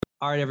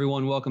All right,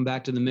 everyone, welcome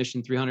back to the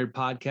Mission 300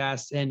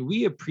 podcast. And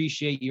we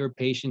appreciate your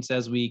patience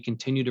as we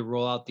continue to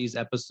roll out these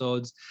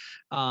episodes.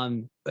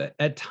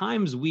 At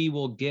times, we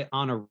will get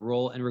on a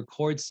roll and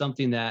record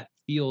something that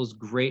feels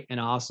great and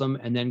awesome,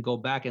 and then go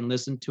back and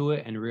listen to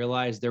it and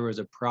realize there was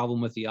a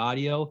problem with the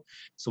audio.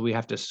 So we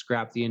have to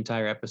scrap the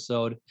entire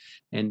episode.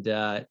 And,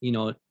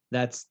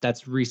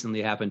 that's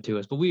recently happened to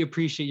us. But we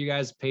appreciate you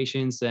guys'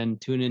 patience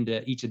and tune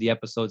into each of the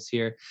episodes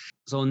here.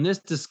 So in this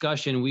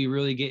discussion, we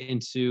really get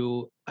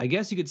into, I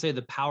guess you could say,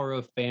 the power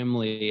of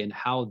family and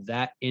how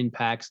that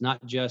impacts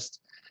not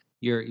just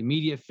your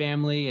immediate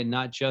family and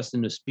not just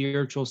in a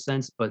spiritual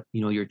sense, but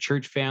your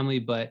church family.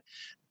 But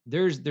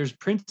there's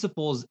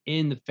principles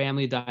in the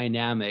family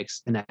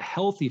dynamics and a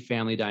healthy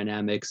family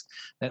dynamics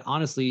that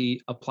honestly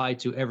apply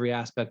to every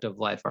aspect of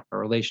life, our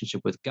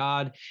relationship with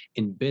God,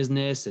 in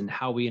business, and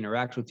how we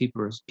interact with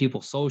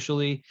people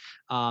socially.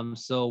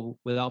 So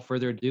without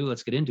further ado,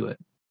 let's get into it.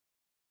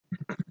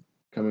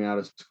 Coming out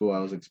of school, I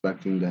was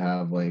expecting to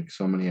have like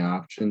so many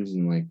options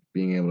and like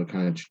being able to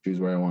kind of choose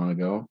where I want to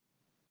go.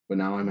 But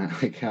now I'm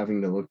like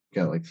having to look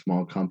at like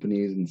small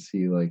companies and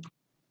see like,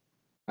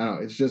 I don't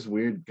know, it's just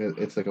weird because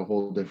it's like a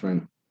whole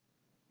different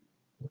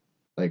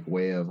like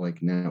way of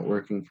like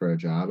networking for a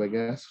job, I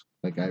guess.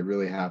 Like I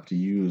really have to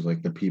use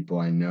like the people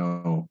I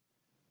know.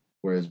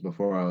 Whereas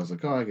before I was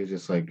like, oh, I could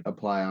just like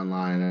apply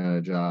online at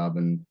a job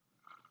and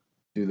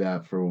do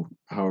that for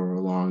however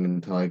long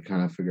until I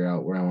kind of figure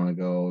out where I want to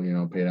go,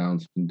 pay down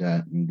some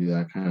debt and do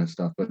that kind of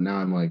stuff. But now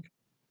I'm like,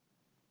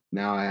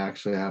 now I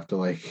actually have to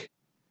like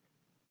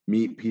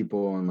meet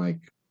people and like,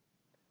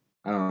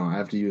 I don't know, I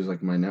have to use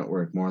like my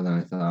network more than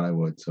I thought I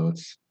would. So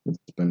it's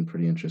been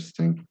pretty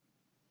interesting.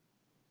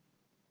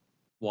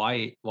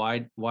 Why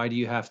do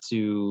you have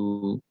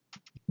to,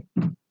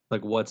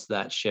 like, what's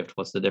that shift?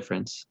 What's the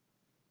difference?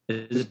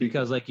 Is it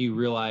because like you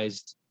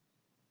realized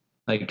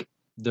like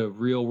the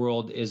real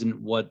world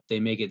isn't what they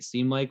make it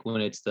seem like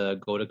when it's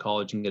the go to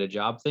college and get a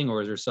job thing?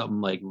 Or is there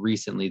something like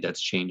recently that's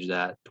changed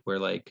that, where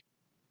like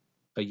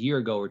a year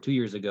ago or 2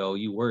 years ago,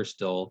 you were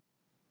still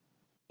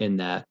in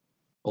that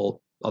old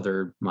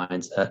other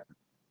mindset?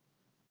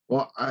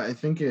 Well, I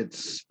think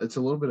it's a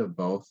little bit of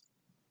both.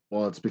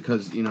 Well, it's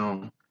because,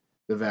 the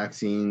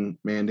vaccine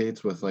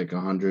mandates with like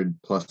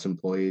 100+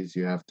 employees,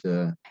 you have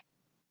to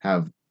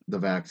have the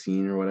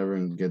vaccine or whatever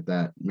and get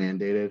that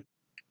mandated.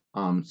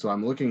 So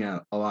I'm looking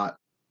at a lot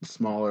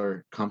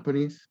smaller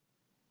companies,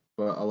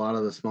 but a lot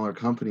of the smaller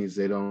companies,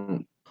 they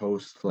don't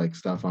post like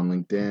stuff on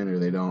LinkedIn, or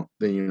they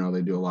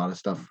do a lot of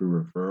stuff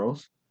through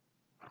referrals.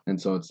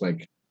 And so it's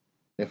like,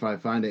 if I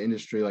find an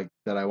industry like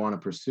that I want to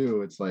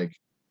pursue, it's like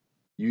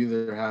you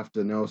either have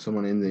to know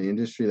someone in the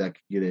industry that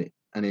could get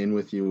an in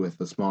with you with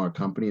a smaller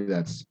company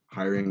that's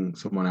hiring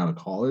someone out of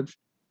college,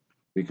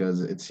 because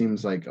it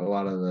seems like a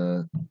lot of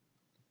the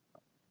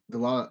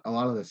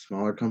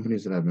smaller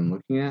companies that I've been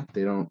looking at,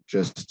 they don't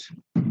just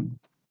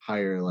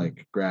hire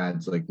like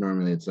grads. Like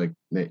normally it's like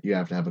that you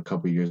have to have a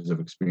couple years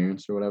of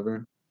experience or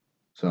whatever.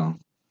 So,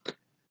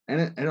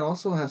 and it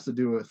also has to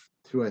do with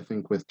too, I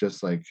think, with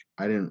just like,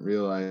 I didn't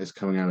realize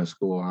coming out of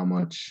school how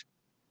much,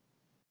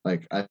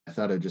 like I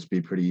thought it'd just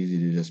be pretty easy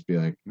to just be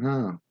like,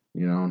 oh,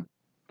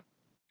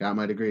 got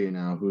my degree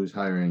now, who's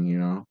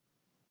hiring,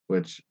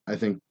 which I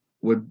think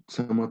would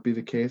somewhat be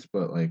the case,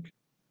 but like,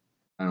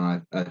 I don't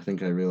know, I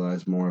think I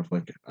realized more if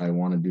like I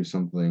want to do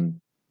something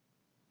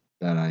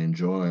that I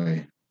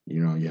enjoy,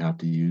 you have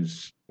to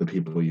use the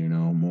people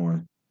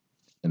more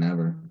than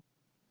ever.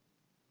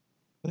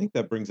 I think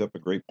that brings up a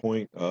great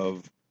point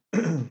of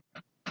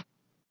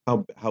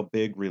how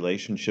big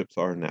relationships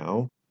are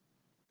now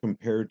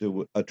compared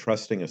to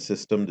trusting a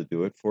system to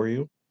do it for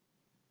you.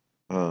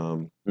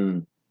 And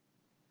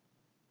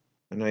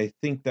I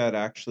think that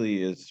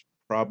actually is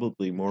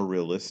probably more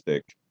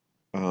realistic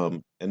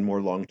and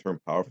more long-term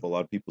powerful. A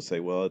lot of people say,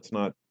 well, it's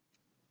not,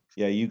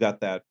 yeah, you got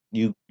that,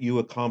 you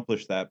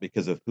accomplished that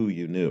because of who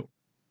you knew.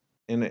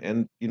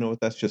 And you know what,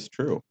 that's just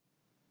true.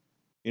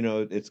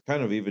 It's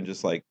kind of even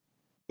just like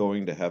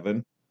going to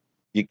heaven.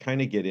 You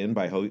kind of get in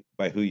by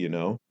who you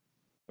know.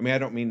 I mean, I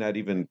don't mean that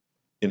even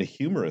in a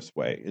humorous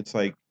way. It's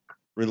like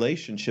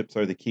relationships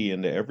are the key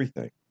into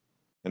everything.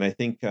 And I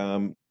think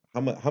how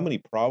many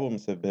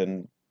problems have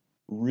been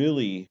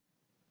really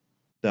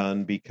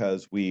done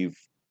because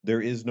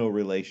there is no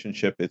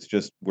relationship. It's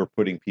just we're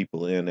putting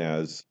people in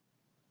as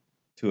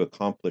to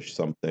accomplish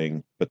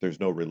something, but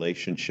there's no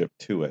relationship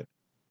to it.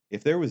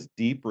 If there was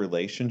deep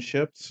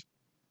relationships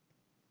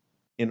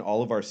in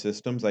all of our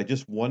systems, I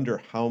just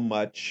wonder how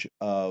much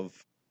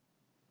of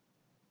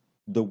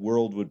the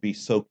world would be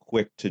so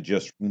quick to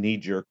just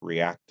knee-jerk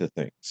react to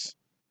things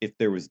if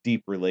there was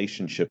deep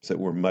relationships that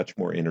were much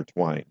more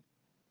intertwined.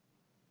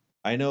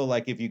 I know,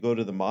 like, if you go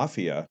to the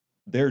mafia,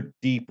 their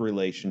deep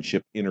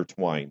relationship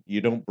intertwined.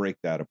 You don't break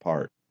that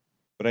apart.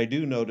 But I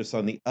do notice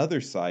on the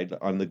other side,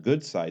 on the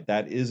good side,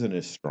 that isn't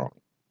as strong.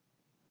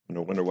 And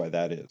I wonder why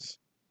that is.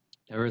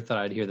 Never thought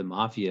I'd hear the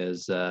mafia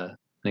as an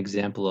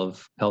example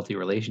of healthy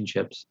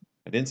relationships.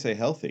 I didn't say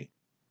healthy.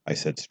 I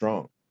said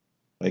strong.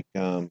 Like,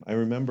 I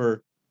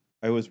remember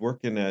I was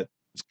working at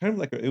it's kind of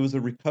like it was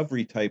a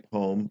recovery type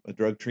home, a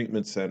drug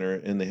treatment center,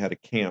 and they had a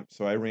camp.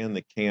 So I ran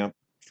the camp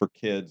for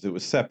kids. It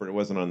was separate. It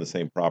wasn't on the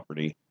same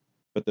property,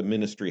 but the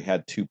ministry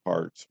had two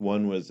parts.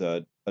 One was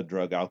a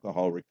drug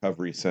alcohol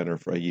recovery center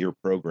for a year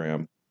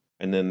program,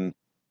 and then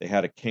they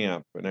had a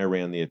camp, and I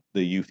ran the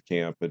youth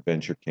camp,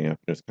 adventure camp.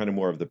 And it was kind of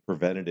more of the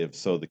preventative,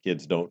 so the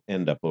kids don't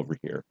end up over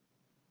here.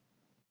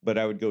 But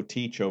I would go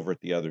teach over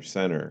at the other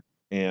center.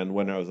 And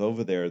when I was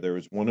over there, there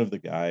was one of the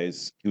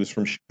guys. He was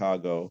from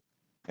Chicago,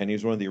 and he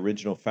was one of the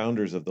original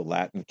founders of the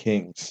Latin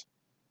Kings.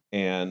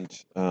 And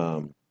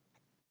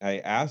I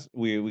asked,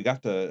 we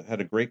got to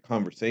had a great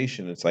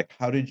conversation. It's like,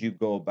 how did you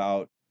go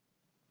about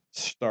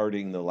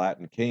starting the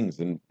Latin Kings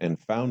and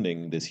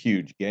founding this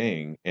huge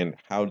gang, and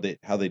how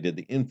they did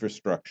the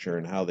infrastructure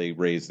and how they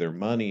raised their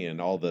money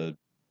and all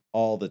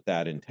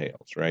that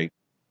entails, right?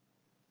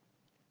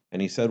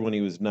 And he said when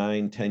he was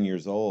 9, 10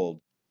 years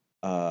old,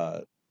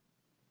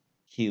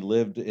 he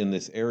lived in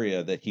this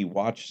area that he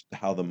watched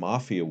how the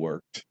mafia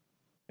worked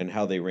and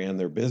how they ran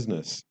their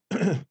business.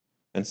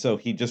 And so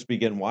he just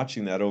began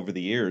watching that over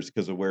the years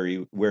because of where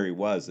he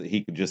was, that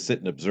he could just sit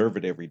and observe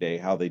it every day,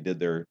 how they did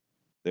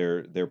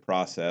their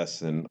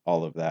process and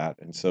all of that.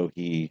 And so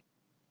he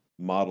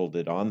modeled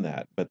it on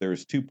that. But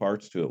there's two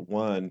parts to it.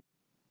 One,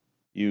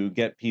 you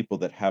get people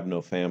that have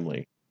no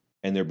family,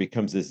 and there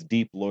becomes this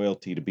deep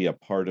loyalty to be a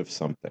part of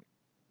something.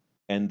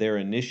 And their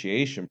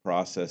initiation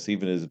process,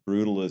 even as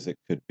brutal as it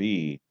could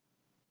be,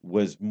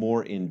 was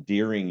more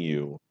endearing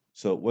you.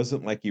 So it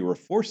wasn't like you were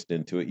forced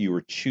into it, you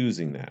were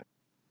choosing that.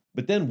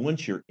 But then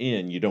once you're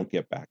in, you don't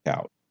get back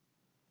out.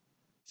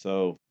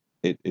 So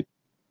it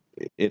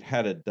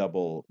had a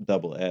double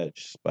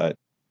edge. But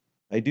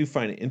I do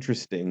find it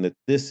interesting that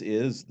this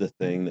is the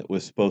thing that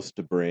was supposed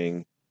to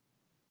bring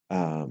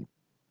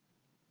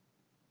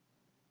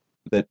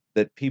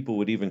that people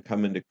would even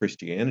come into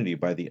Christianity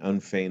by the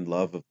unfeigned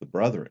love of the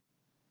brethren.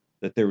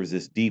 That there was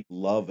this deep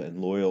love and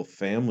loyal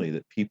family,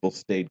 that people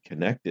stayed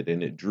connected,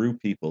 and it drew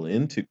people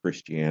into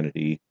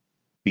Christianity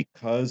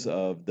because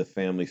of the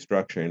family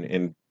structure.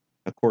 And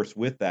of course,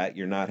 with that,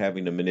 you're not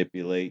having to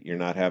manipulate, you're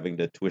not having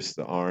to twist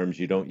the arms,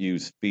 you don't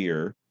use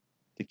fear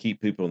to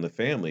keep people in the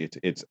family.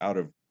 It's out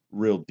of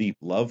real deep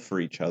love for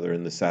each other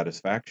and the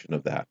satisfaction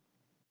of that.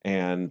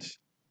 And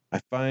I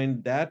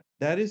find that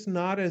is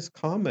not as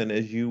common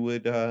as you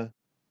would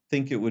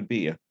think it would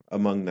be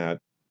among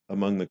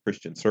the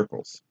Christian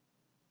circles.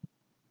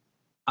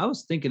 I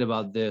was thinking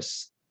about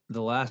this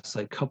the last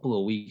couple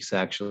of weeks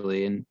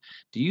actually, and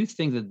do you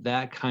think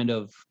that kind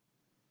of,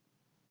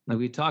 like,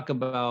 we talk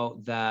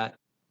about that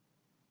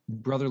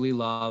brotherly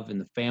love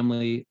and the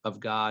family of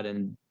God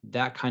and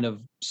that kind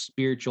of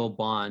spiritual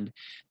bond,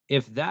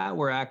 if that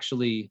were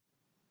actually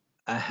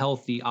a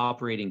healthy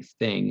operating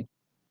thing,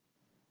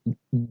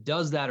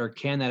 does that or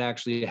can that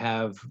actually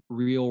have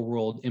real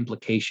world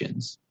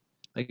implications?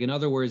 Like, in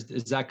other words,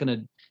 is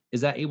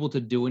that able to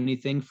do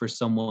anything for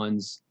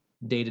someone's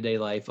day-to-day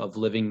life of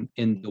living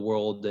in the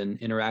world and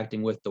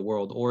interacting with the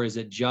world? Or is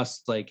it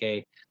just like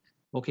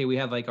okay, we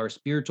have like our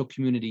spiritual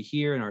community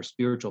here and our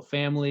spiritual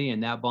family,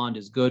 and that bond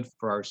is good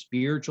for our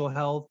spiritual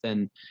health,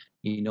 and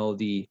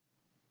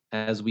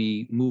as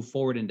we move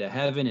forward into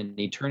heaven and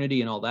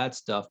eternity and all that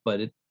stuff, but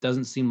it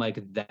doesn't seem like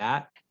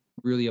that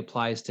really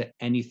applies to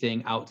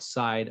anything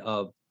outside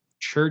of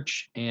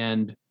church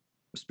and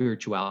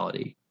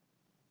spirituality.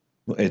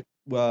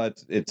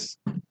 It's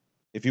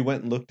if you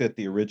went and looked at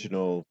the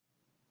original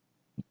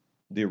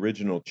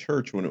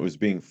church when it was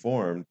being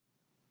formed,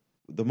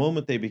 the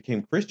moment they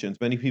became Christians,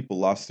 many people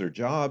lost their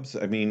jobs.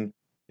 I mean,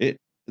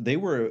 they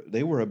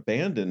were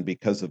abandoned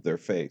because of their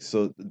faith.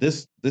 So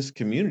this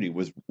community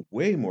was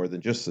way more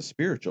than just the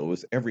spiritual. It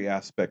was every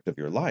aspect of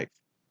your life.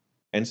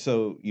 And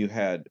so you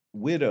had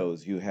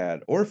widows, you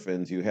had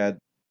orphans, you had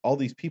all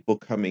these people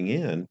coming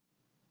in,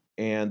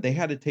 and they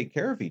had to take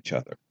care of each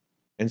other.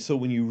 And so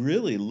when you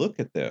really look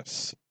at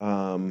this,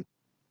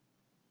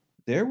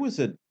 there was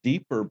a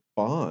deeper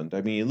bond.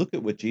 I mean, you look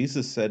at what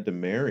Jesus said to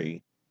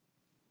Mary,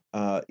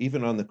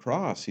 even on the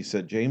cross. He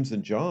said, James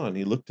and John,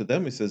 he looked to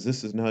them, he says,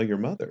 "This is now your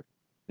mother."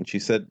 And he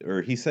said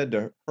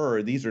to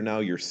her, "These are now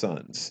your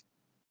sons."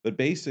 But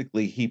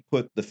basically, he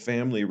put the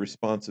family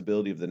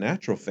responsibility of the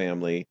natural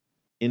family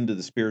into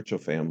the spiritual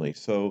family.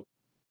 So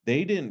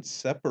they didn't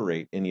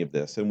separate any of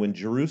this. And when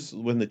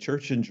the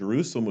church in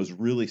Jerusalem was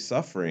really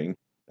suffering,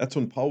 that's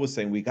when Paul was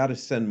saying, we got to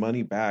send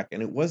money back.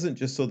 And it wasn't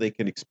just so they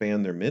could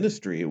expand their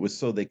ministry, it was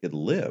so they could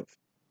live.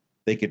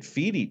 They could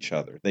feed each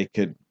other. They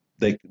could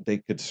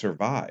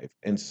survive.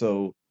 And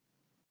so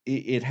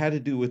it had to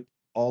do with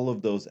all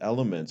of those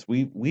elements.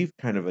 We've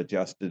kind of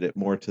adjusted it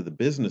more to the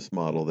business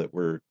model that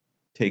we're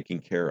taking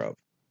care of.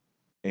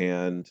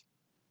 And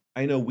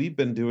I know we've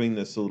been doing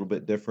this a little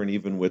bit different,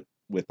 even with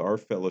our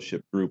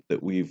fellowship group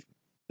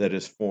that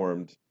is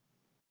formed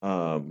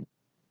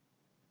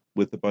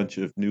with a bunch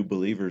of new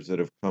believers that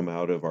have come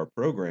out of our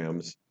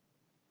programs.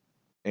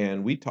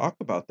 And we talk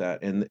about that,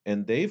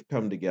 and they've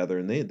come together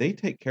and they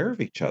take care of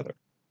each other.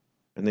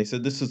 And they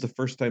said this is the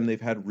first time they've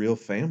had real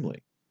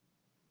family.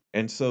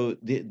 And so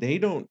they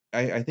don't,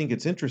 I think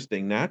it's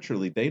interesting,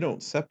 naturally, they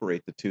don't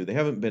separate the two. They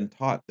haven't been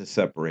taught to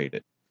separate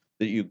it.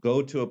 That you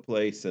go to a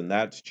place and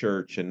that's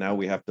church, and now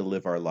we have to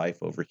live our life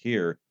over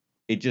here.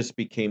 It just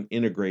became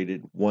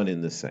integrated, one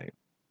in the same.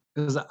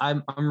 Because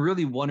I'm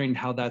really wondering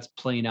how that's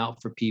playing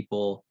out for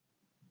people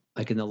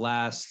like in the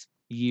last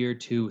year,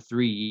 2,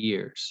 3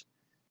 years.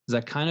 Because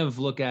I kind of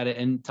look at it,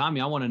 and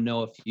Tommy, I want to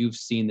know if you've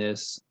seen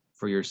this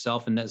for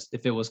yourself, and that's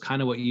if it was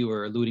kind of what you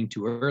were alluding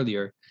to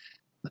earlier.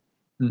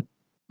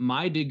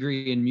 My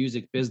degree in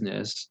music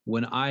business,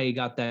 when I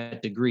got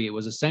that degree, it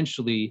was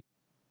essentially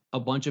a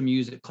bunch of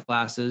music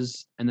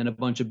classes and then a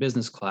bunch of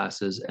business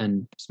classes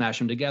and smash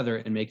them together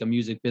and make a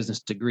music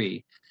business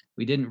degree.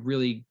 We didn't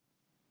really,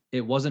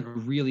 it wasn't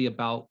really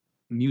about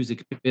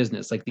music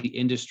business, like the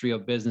industry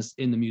of business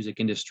in the music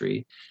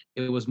industry.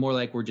 It was more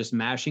like we're just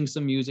mashing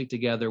some music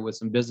together with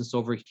some business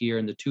over here,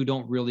 and the two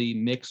don't really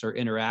mix or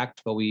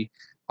interact, but we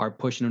are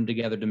pushing them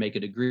together to make a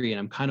degree. And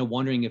I'm kind of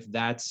wondering if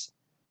that's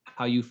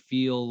how you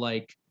feel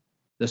like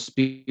the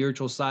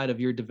spiritual side of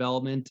your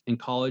development in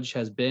college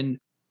has been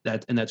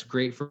that, and that's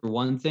great for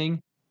one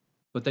thing,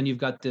 but then you've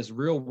got this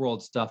real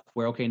world stuff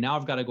where, okay, now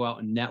I've got to go out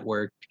and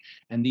network,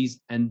 and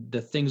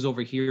the things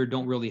over here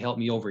don't really help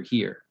me over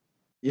here.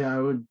 Yeah, I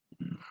would.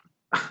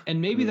 And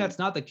maybe that's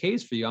not the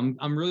case for you.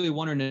 I'm really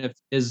wondering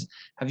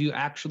have you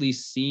actually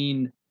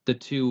seen the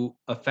two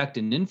affect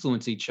and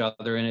influence each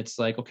other? And it's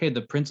like, okay,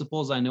 the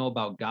principles I know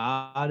about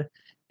God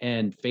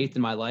and faith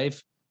in my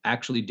life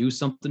actually do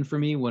something for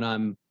me when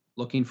I'm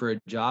looking for a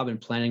job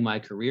and planning my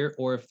career,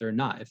 or if they're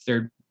not. If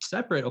they're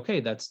separate, okay,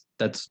 that's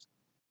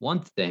one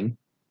thing.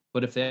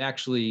 But if they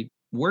actually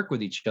work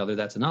with each other,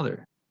 that's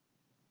another.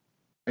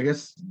 I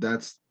guess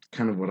that's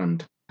kind of what I'm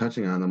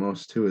touching on the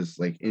most too, is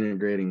like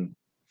integrating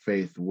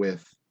faith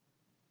with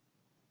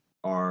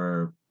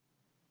our,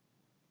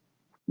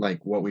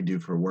 like, what we do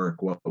for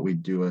work, what we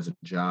do as a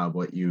job,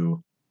 what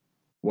you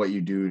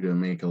do to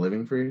make a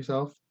living for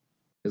yourself.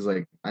 Is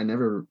like, I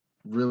never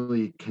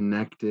really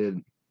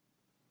connected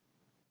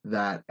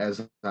that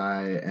as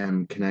I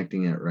am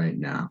connecting it right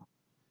now.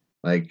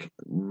 Like,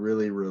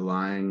 really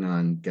relying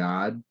on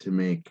God to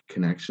make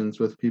connections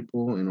with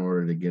people in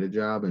order to get a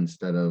job,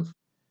 instead of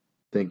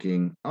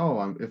thinking,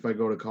 oh, if I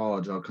go to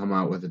college, I'll come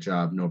out with a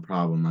job, no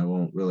problem. I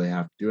won't really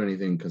have to do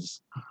anything because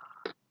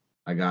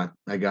I got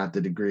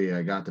the degree,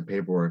 I got the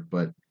paperwork.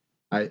 But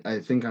I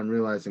think I'm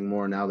realizing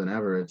more now than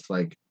ever, it's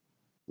like,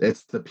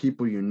 it's the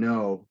people you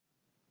know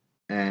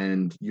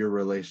and your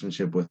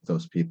relationship with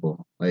those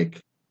people.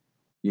 Like,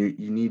 you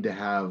need to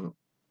have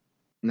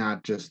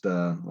not just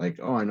like,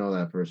 oh, I know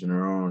that person,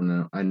 or oh,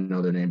 no, I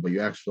know their name, but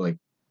you actually, like,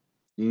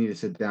 you need to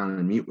sit down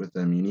and meet with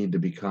them. You need to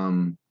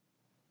become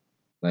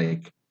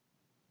like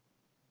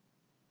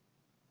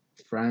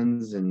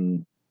friends,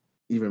 and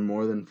even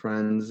more than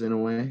friends in a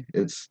way. I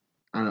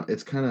don't know,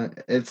 it's kind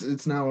of,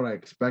 it's not what I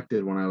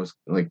expected when I was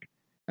like,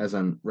 as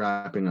I'm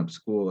wrapping up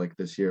school like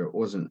this year.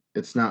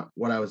 It's not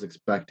what I was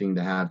expecting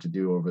to have to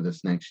do over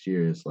this next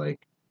year. Is like,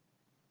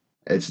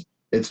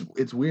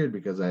 it's weird,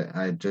 because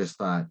I just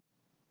thought,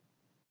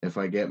 if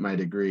I get my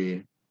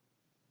degree,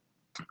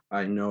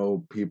 I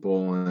know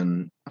people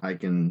and I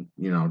can,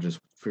 just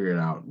figure it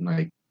out.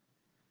 Like,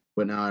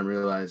 but now I'm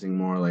realizing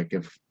more, like,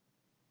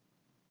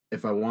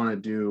 if I want to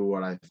do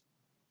what I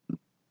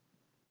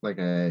like,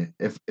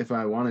 if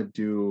I want to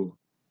do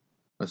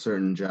a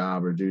certain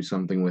job or do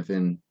something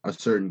within a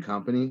certain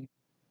company,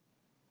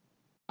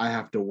 I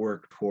have to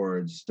work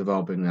towards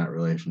developing that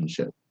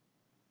relationship.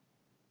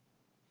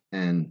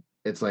 And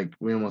it's like,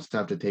 we almost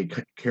have to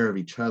take care of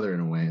each other in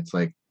a way. It's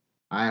like,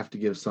 I have to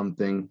give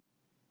something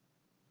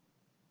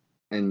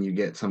and you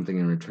get something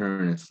in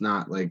return. It's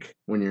not like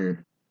when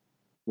you're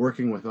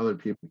working with other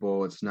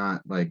people, it's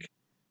not like,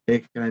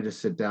 hey, can I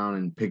just sit down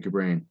and pick your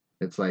brain?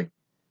 It's like,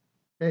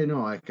 hey,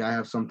 no, like, I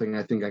have something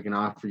I think I can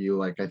offer you.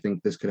 Like, I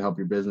think this could help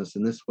your business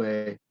in this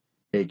way.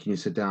 Hey, can you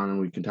sit down and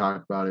we can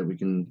talk about it? We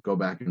can go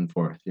back and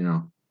forth,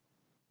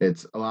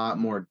 It's a lot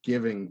more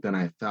giving than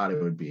I thought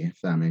it would be, if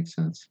that makes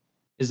sense.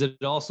 Is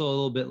it also a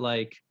little bit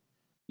like,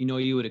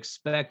 you would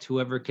expect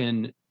whoever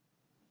can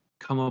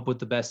come up with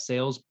the best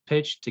sales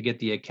pitch to get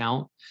the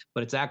account,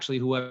 but it's actually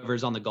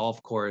whoever's on the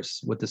golf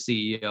course with the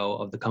CEO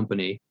of the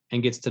company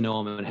and gets to know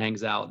him and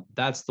hangs out.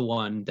 That's the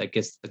one that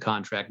gets the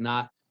contract,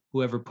 not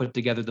whoever put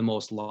together the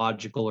most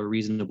logical or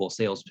reasonable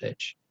sales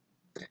pitch.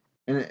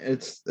 And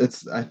it's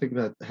I think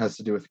that has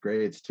to do with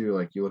grades too.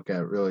 Like, you look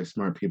at really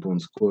smart people in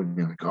school and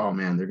you're like, oh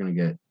man, they're going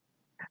to get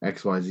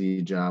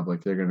XYZ job.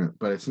 Like, they're going to,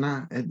 but it's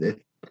not,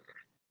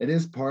 it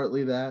is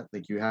partly that,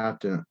 like, you have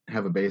to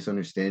have a base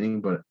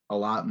understanding, but a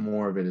lot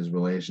more of it is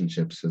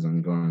relationships, as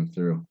I'm going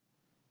through,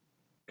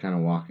 kind of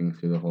walking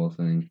through the whole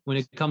thing. When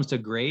it comes to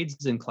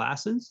grades and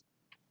classes?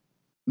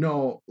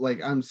 No,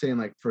 like, I'm saying,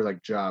 like, for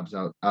like jobs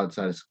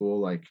outside of school,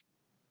 like,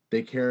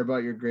 they care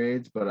about your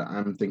grades, but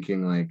I'm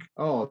thinking like,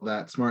 oh,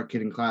 that smart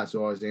kid in class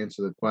who always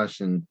answers the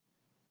question,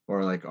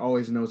 or like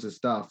always knows his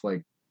stuff.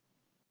 Like,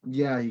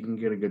 yeah, he can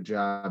get a good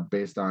job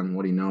based on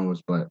what he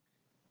knows, but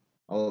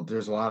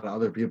there's a lot of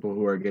other people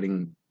who are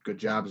getting good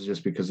jobs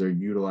just because they're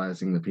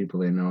utilizing the people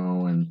they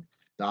know and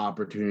the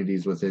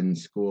opportunities within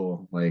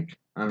school. Like,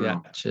 I don't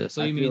know. Gotcha.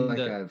 So I you feel mean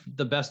like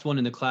the best one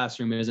in the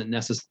classroom isn't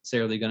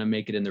necessarily going to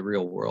make it in the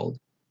real world?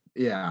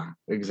 yeah,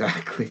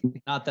 exactly.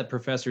 Not that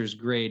professors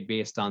grade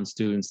based on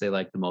students they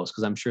like the most,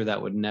 because I'm sure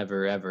that would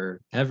never, ever,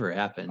 ever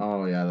happen.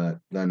 Oh yeah,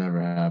 that never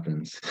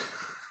happens.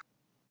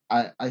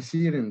 I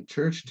see it in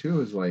church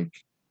too, is like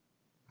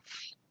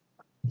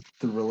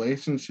the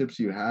relationships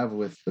you have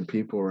with the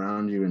people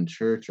around you in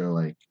church are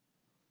like,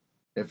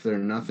 if they're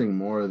nothing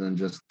more than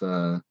just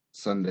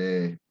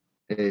Sunday,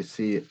 hey,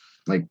 see,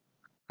 like,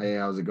 hey,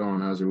 how's it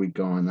going? How's your week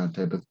going? That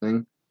type of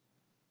thing.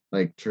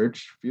 Like,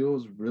 church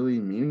feels really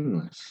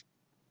meaningless,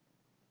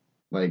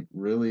 like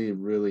really,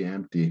 really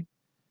empty.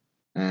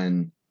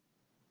 And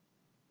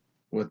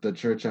with the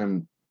church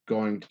I'm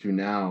going to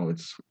now,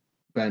 it's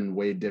been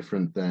way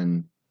different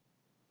than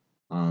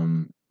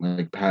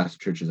like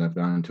past churches I've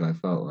gone to. I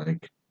felt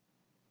like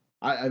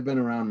I've been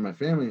around my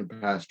family in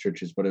past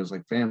churches, but it was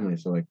like family,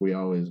 so like we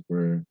always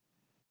were.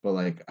 But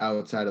like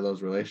outside of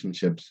those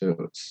relationships,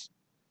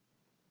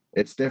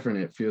 it's different.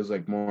 It feels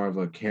like more of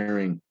a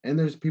caring. And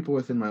there's people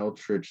within my old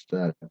church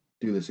that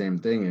do the same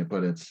thing,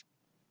 but it's,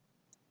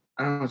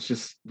 I don't know, it's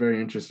just very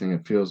interesting.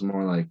 It feels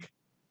more like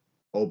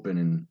open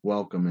and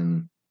welcome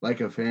and like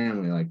a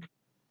family. Like,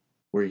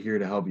 we're here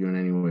to help you in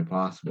any way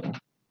possible.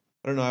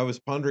 I don't know. I was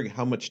pondering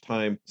how much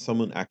time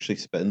someone actually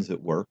spends at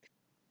work.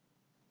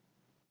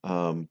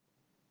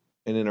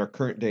 And in our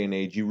current day and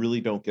age, you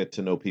really don't get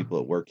to know people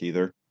at work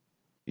either.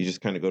 You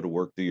just kind of go to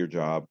work, do your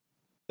job,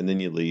 and then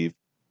you leave.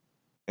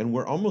 And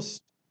we're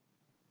almost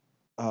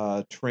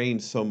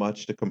trained so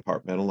much to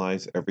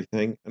compartmentalize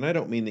everything. And I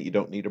don't mean that you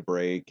don't need a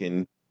break,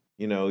 and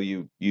you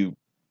don't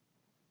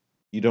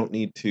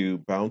need to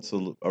bounce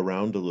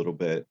around a little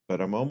bit.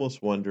 But I'm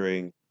almost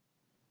wondering,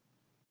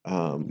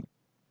 um,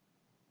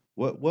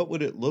 what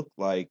would it look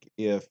like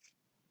if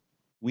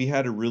we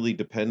had to really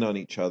depend on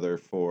each other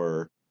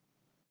for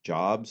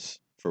jobs,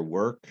 for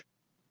work,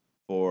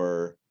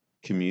 for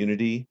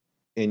community,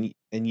 and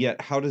yet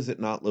how does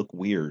it not look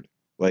weird?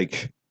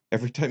 Like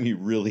every time you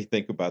really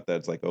think about that,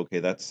 it's like, okay,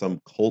 that's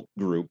some cult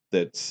group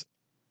that's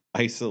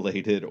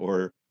isolated,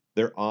 or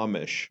they're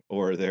Amish,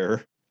 or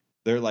they're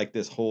like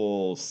this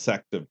whole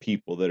sect of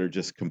people that are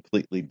just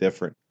completely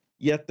different.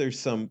 Yet there's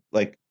some,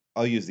 like,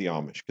 I'll use the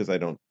Amish because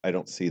I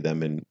don't see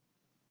them in,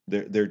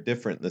 they're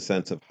different in the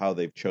sense of how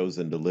they've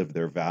chosen to live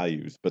their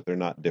values, but they're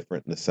not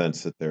different in the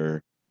sense that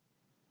they're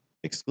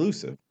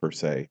exclusive per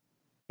se.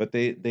 But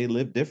they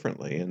live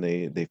differently, and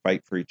they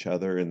fight for each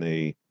other, and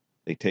they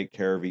take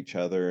care of each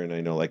other. And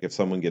I know, like, if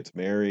someone gets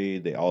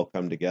married, they all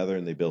come together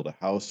and they build a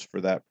house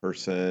for that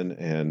person.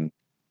 And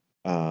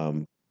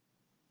um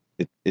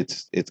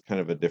it's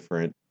kind of a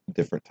different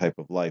type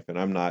of life, and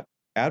I'm not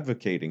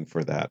advocating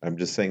for that. I'm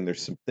just saying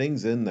there's some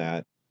things in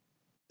that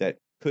that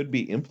could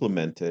be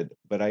implemented,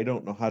 but I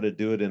don't know how to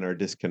do it in our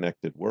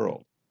disconnected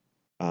world.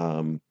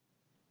 um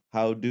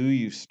how do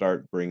you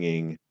start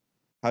bringing,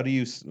 how do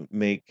you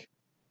make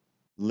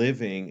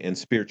living and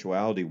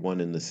spirituality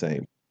one and the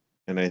same?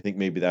 And I think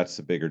maybe that's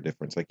the bigger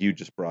difference. Like you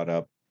just brought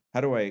up,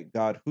 how do I,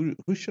 God,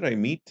 who should I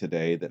meet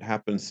today that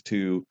happens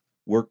to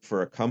work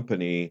for a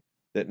company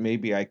that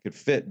maybe I could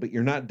fit, but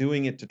you're not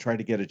doing it to try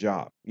to get a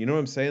job. You know what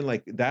I'm saying?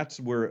 Like that's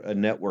where a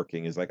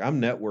networking is. Like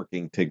I'm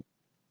networking to,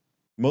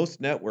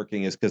 most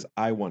networking is because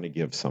I want to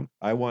give some.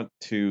 I want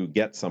to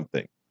get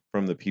something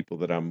from the people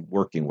that I'm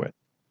working with.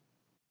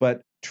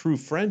 But true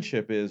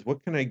friendship is,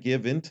 what can I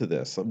give into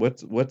this?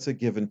 What's a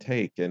give and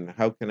take, and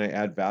how can I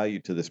add value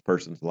to this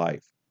person's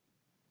life?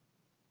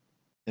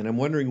 And I'm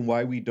wondering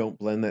why we don't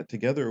blend that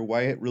together, or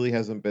why it really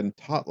hasn't been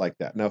taught like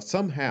that. Now,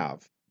 some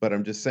have, but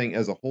I'm just saying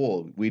as a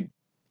whole,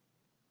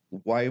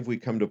 why have we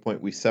come to a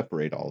point we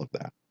separate all of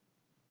that?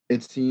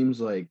 It seems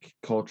like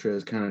culture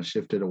has kind of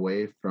shifted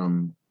away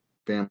from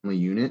family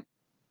unit.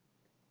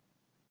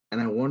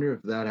 And I wonder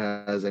if that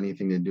has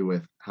anything to do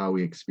with how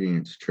we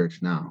experience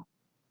church now.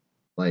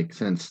 Like,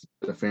 since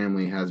the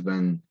family has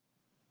been,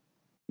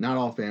 not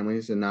all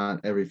families and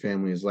not every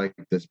family is like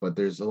this, but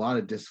there's a lot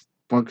of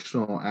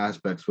dysfunctional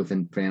aspects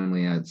within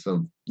family.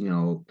 So,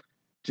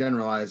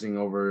 generalizing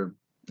over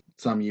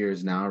some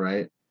years now,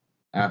 right?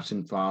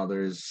 Absent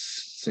fathers,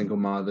 single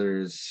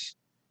mothers,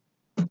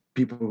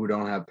 people who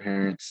don't have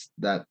parents,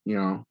 that,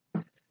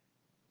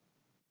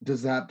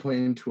 does that play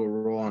into a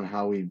role on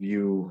how we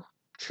view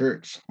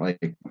church?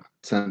 Like,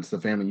 since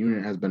the family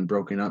unit has been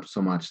broken up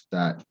so much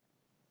that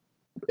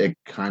it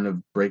kind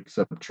of breaks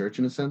up church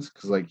in a sense,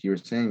 because like you were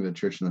saying, the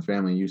church and the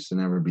family used to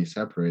never be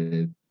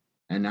separated,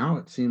 and now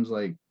it seems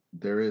like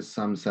there is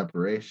some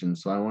separation.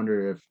 So I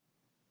wonder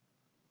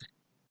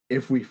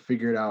if we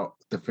figured out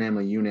the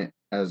family unit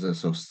as a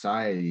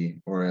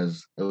society, or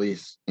as at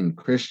least in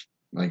Christian,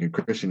 like a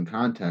Christian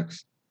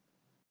context,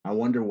 I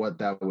wonder what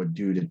that would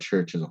do to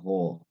church as a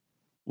whole.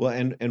 Well,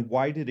 and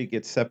why did it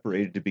get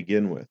separated to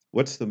begin with?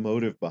 What's the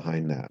motive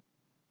behind that?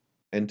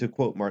 And to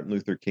quote Martin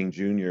Luther King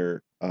Jr.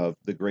 of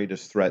the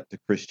greatest threat to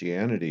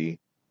Christianity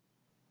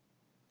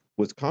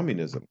was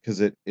communism, because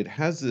it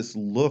has this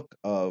look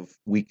of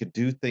we could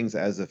do things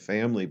as a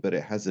family, but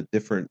it has a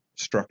different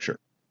structure,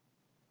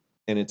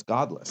 and it's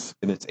godless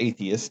and it's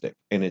atheistic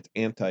and it's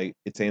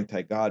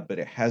anti-God, but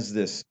it has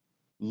this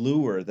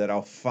lure that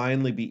I'll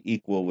finally be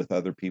equal with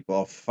other people.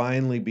 I'll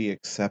finally be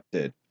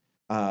accepted.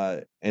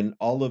 And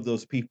all of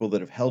those people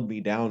that have held me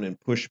down and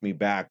pushed me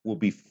back will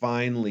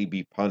finally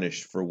be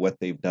punished for what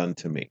they've done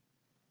to me.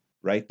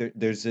 Right?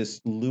 There's this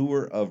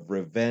lure of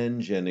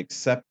revenge and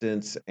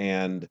acceptance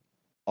and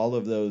all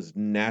of those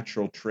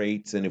natural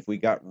traits. And if we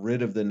got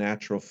rid of the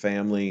natural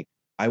family,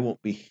 I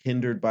won't be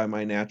hindered by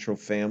my natural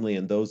family.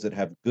 And those that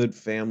have good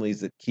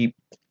families that keep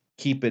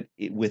it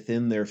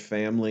within their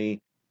family,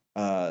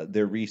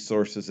 their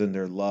resources and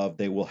their love,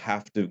 they will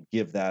have to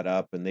give that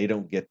up, and they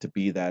don't get to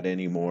be that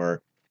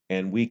anymore.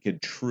 And we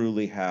could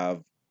truly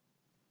have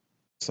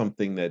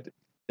something that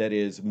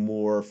is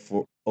more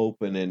for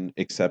open and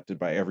accepted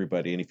by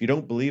everybody. And if you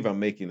don't believe I'm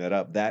making that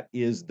up, that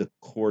is the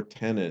core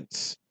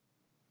tenets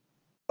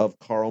of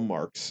Karl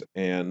Marx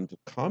and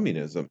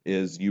communism.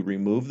 Is you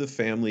remove the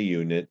family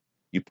unit,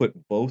 you put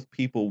both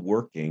people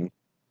working,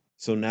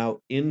 so now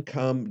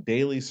income,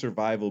 daily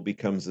survival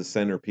becomes the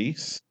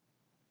centerpiece,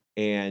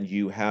 and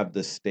you have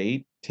the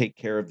state take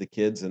care of the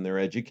kids and their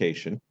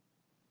education.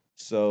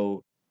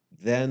 So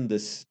then the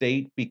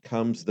state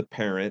becomes the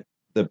parent,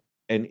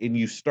 and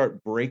you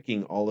start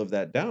breaking all of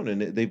that down,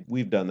 and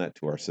we've done that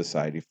to our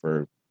society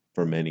for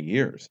many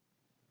years.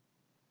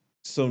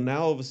 So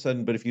now all of a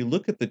sudden, but if you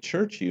look at the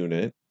church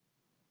unit,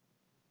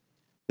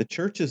 the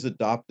church has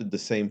adopted the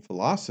same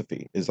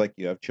philosophy. Is like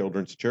you have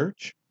children's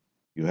church,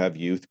 you have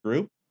youth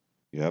group,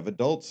 you have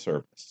adult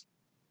service.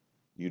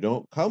 You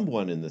don't come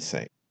one in the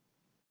same.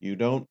 You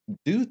don't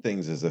do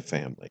things as a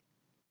family.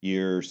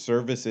 Your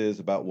service is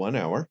about 1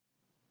 hour.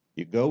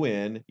 You go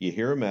in, you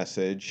hear a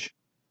message,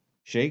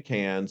 shake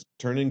hands,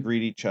 turn and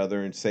greet each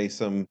other, and say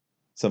some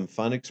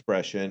fun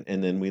expression,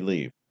 and then we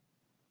leave.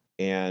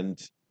 And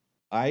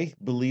I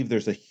believe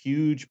there's a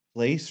huge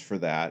place for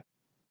that,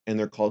 and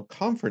they're called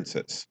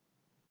conferences.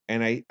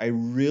 And I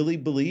really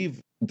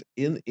believe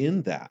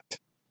in that.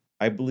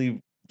 I believe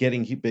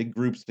getting big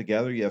groups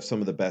together, you have some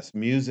of the best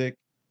music,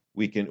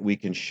 we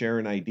can share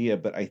an idea,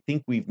 but I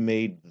think we've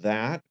made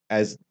that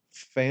as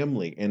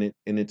family, and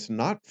it's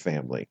not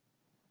family.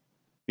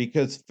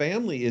 Because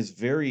family is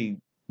very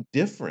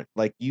different.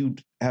 Like, you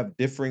have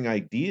differing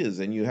ideas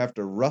and you have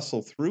to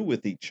wrestle through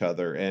with each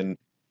other, and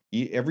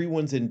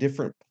everyone's in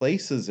different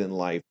places in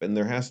life, and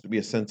there has to be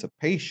a sense of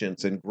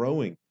patience and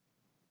growing.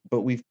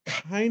 But we've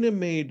kind of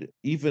made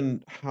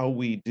even how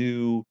we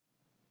do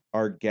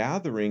our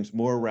gatherings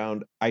more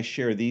around, I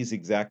share these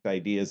exact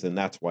ideas and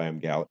that's why I'm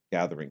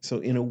gathering. So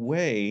in a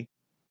way,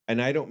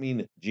 and I don't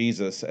mean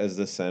Jesus as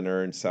the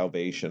center and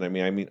salvation. I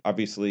mean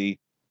obviously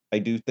I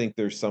do think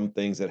there's some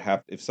things that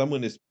have, if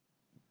someone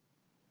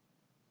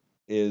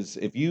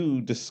if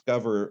you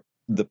discover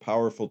the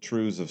powerful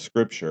truths of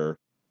scripture,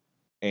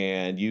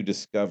 and you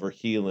discover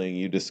healing,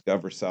 you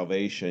discover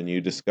salvation, you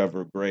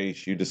discover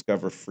grace, you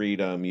discover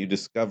freedom,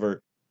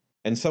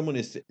 and someone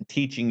is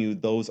teaching you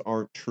those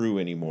aren't true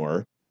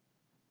anymore,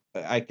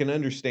 I can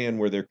understand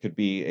where there could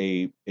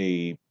be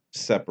a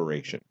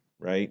separation,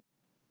 right?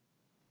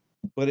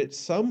 But at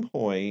some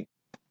point,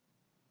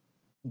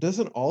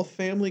 doesn't all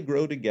family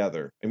grow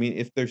together? I mean,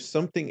 if there's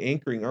something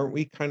anchoring, aren't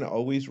we kind of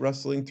always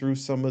wrestling through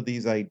some of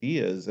these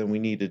ideas, and we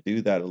need to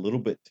do that a little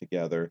bit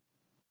together?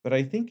 But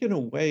I think in a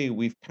way,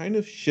 we've kind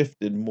of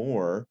shifted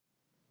more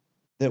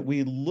that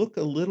we look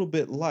a little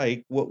bit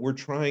like what we're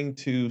trying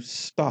to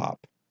stop.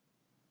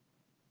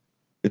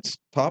 It's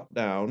top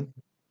down.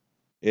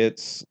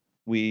 It's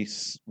we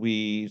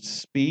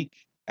speak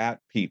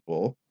at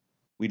people.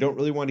 We don't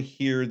really want to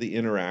hear the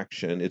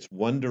interaction. It's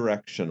one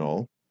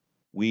directional.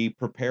 We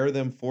prepare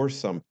them for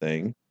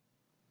something,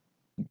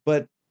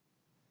 but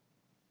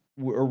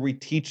or we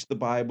teach the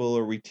Bible,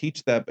 or we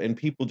teach that, and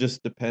people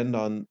just depend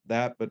on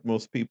that. But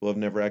most people have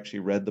never actually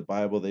read the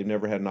Bible. They've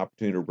never had an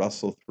opportunity to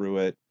wrestle through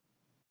it.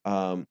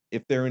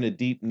 If they're in a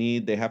deep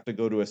need, they have to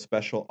go to a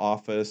special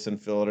office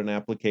and fill out an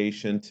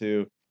application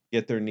to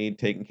get their need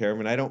taken care of.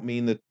 And I don't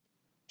mean that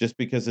just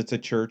because it's a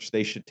church,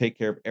 they should take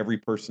care of every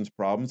person's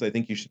problems. I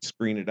think you should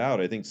screen it out.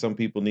 I think some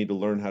people need to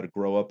learn how to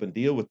grow up and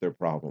deal with their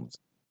problems.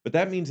 But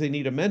that means they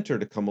need a mentor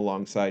to come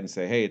alongside and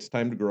say, hey, it's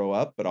time to grow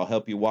up, but I'll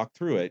help you walk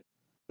through it.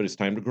 But it's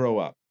time to grow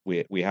up.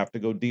 We have to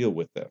go deal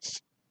with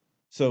this.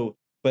 So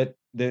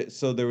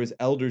there was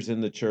elders in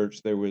the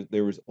church, there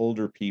was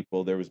older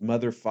people, there was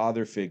mother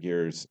father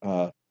figures.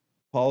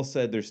 Paul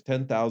said there's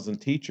 10,000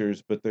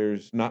 teachers, but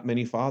there's not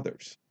many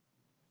fathers.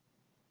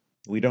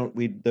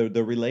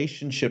 The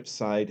relationship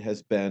side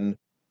has been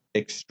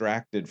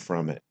extracted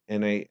from it,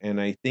 and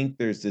I think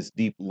there's this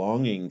deep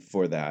longing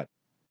for that.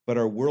 But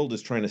our world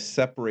is trying to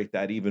separate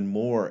that even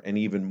more and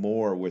even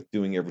more with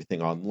doing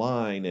everything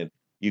online, and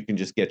you can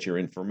just get your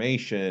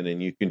information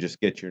and you can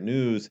just get your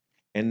news.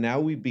 And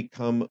now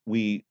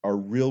our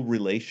real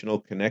relational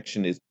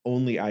connection is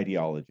only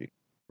ideology,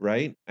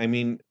 right? I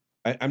mean,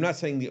 I'm not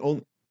saying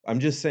I'm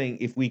just saying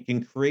if we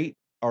can create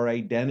our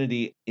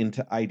identity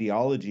into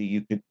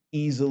ideology,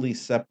 easily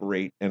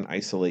separate and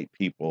isolate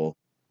people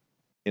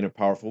in a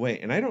powerful way.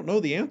 And I don't know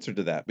the answer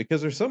to that,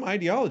 because there's some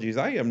ideologies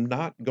I am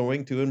not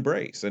going to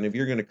embrace. And if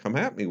you're going to come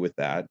at me with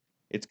that,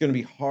 it's going to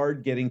be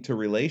hard getting to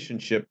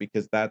relationship,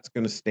 because that's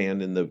going to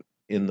stand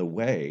in the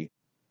way.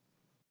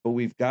 But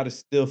we've got to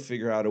still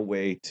figure out a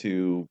way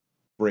to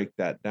break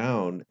that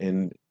down,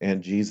 and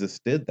Jesus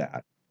did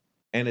that.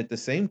 And at the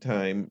same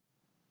time,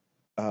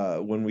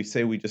 when we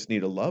say we just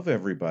need to love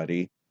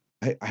everybody,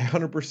 I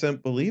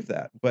 100% believe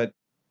that. But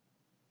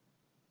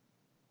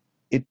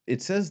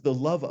it says the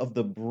love of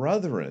the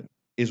brethren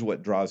is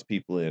what draws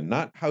people in,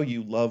 not how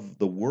you love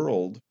the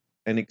world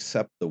and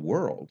accept the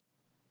world.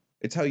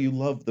 It's how you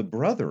love the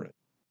brethren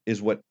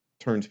is what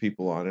turns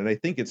people on. And I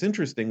think it's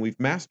interesting, we've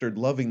mastered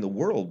loving the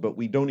world, but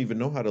we don't even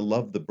know how to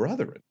love the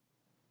brethren.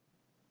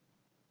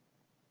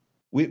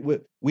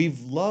 We've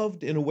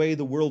loved in a way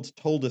the world's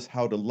told us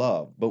how to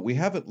love, but we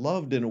haven't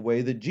loved in a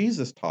way that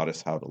Jesus taught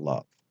us how to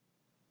love.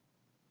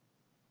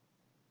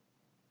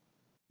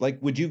 Like,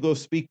 would you go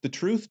speak the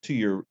truth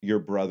to your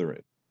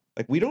brethren?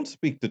 Like, we don't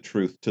speak the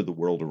truth to the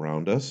world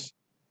around us.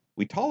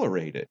 We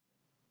tolerate it.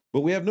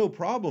 But we have no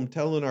problem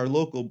telling our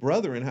local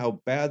brethren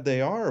how bad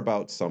they are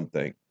about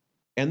something.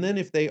 And then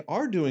if they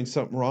are doing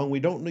something wrong, we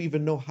don't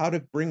even know how to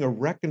bring a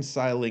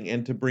reconciling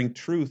and to bring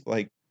truth.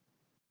 Like,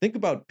 think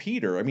about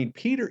Peter. I mean,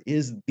 Peter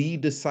is the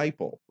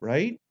disciple,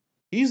 right?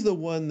 He's the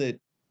one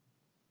that,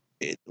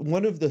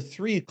 one of the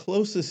three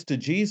closest to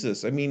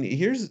Jesus. I mean,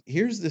 here's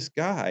this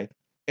guy,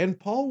 and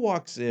Paul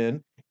walks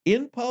in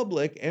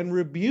public and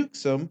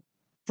rebukes him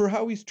for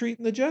how he's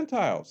treating the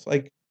Gentiles.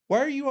 Like, why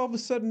are you all of a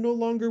sudden no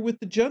longer with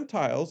the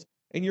Gentiles,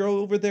 and you're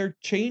over there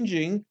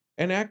changing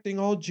and acting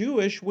all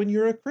Jewish when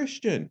you're a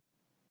Christian?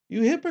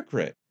 You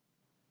hypocrite.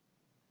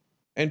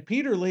 And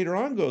Peter later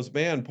on goes,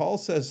 man, Paul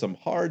says some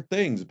hard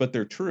things, but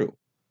they're true.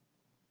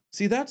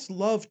 See, that's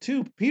love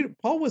too.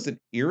 Paul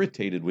wasn't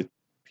irritated with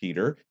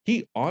Peter.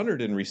 He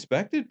honored and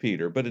respected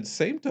Peter, but at the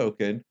same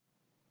token,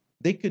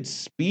 they could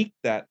speak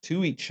that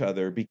to each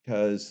other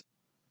because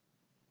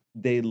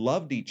they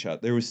loved each other.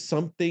 There was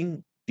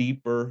something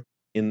deeper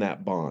in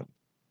that bond.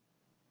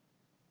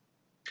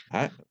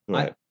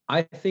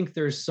 I think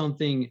there's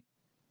something,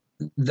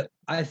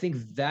 I think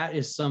that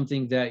is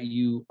something that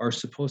you are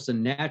supposed to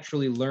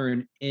naturally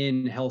learn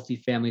in healthy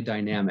family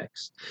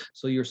dynamics.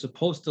 So you're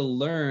supposed to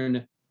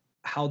learn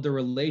how the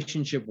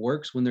relationship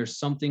works when there's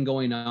something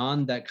going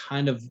on that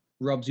kind of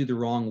rubs you the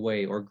wrong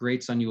way or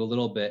grates on you a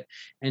little bit,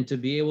 and to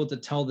be able to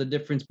tell the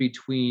difference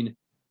between,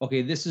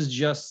 okay, this is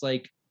just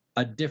like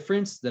a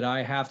difference that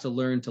I have to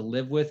learn to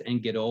live with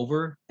and get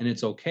over, and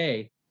it's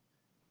okay.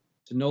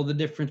 To know the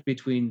difference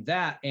between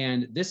that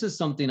and this is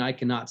something I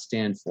cannot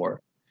stand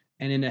for.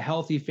 And in a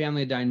healthy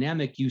family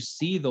dynamic, you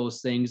see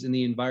those things in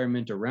the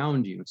environment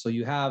around you. So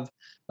you have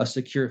a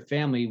secure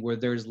family where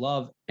there's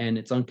love and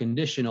it's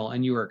unconditional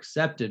and you are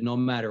accepted no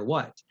matter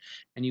what.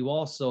 And you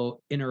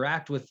also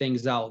interact with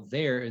things out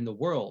there in the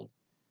world,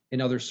 in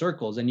other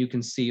circles, and you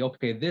can see,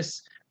 okay,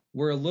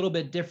 we're a little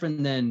bit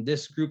different than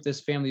this group,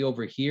 this family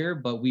over here,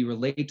 but we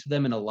relate to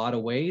them in a lot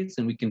of ways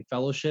and we can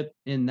fellowship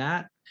in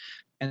that.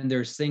 And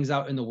there's things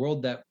out in the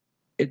world that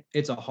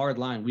it's a hard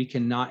line. We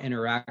cannot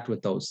interact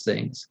with those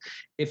things.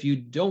 If you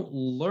don't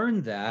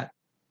learn that,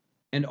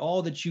 and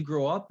all that you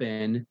grow up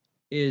in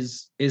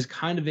is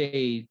kind of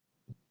a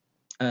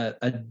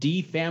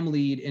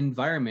defamilied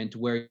environment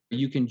where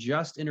you can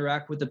just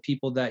interact with the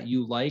people that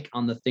you like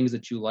on the things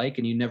that you like,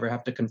 and you never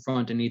have to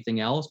confront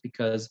anything else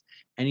because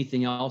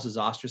anything else is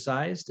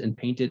ostracized and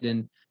painted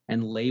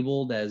and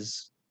labeled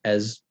as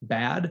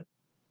bad,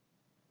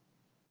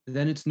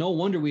 then it's no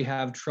wonder we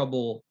have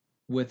trouble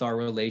with our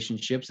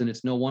relationships, and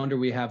it's no wonder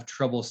we have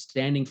trouble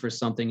standing for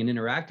something and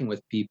interacting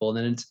with people. And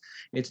then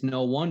it's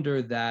no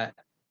wonder that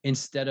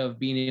instead of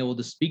being able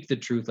to speak the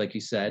truth, like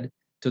you said,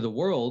 to the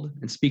world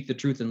and speak the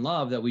truth in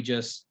love, that we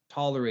just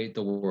tolerate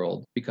the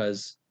world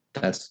because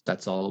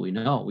that's all we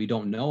know. We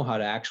don't know how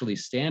to actually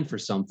stand for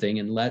something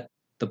and let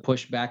the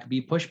pushback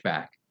be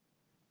pushback.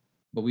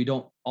 But we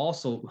don't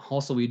also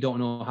we don't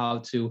know how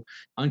to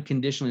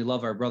unconditionally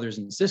love our brothers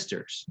and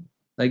sisters.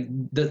 Like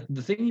the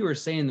thing you were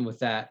saying with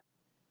that,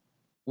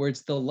 where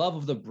it's the love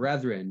of the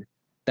brethren,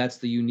 that's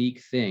the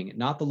unique thing,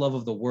 not the love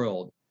of the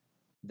world.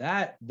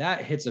 That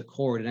hits a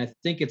chord, and I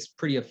think it's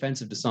pretty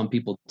offensive to some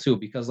people too,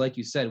 because like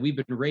you said, we've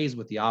been raised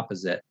with the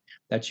opposite,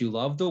 that you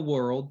love the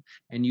world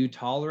and you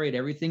tolerate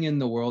everything in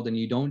the world and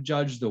you don't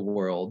judge the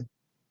world,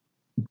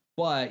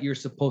 but you're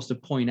supposed to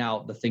point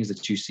out the things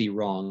that you see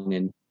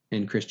wrong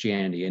in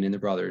Christianity and in the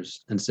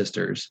brothers and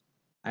sisters.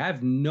 I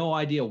have no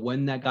idea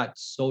when that got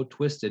so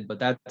twisted, but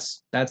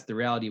that's the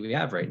reality we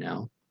have right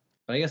now.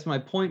 But I guess my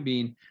point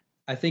being,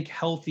 I think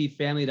healthy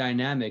family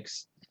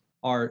dynamics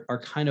are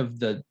kind of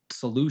the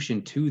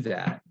solution to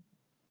that.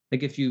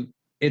 Like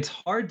it's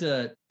hard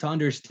to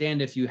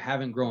understand if you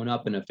haven't grown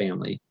up in a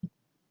family.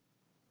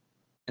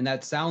 And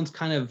that sounds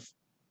kind of,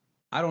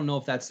 I don't know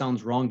if that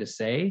sounds wrong to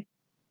say,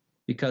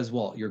 because,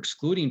 well, you're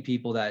excluding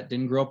people that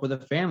didn't grow up with a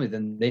family.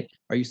 Then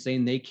are you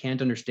saying they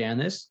can't understand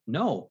this?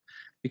 No.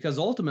 because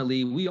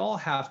ultimately we all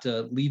have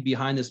to leave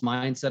behind this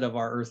mindset of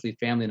our earthly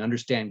family and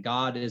understand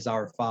God is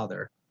our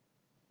Father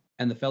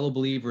and the fellow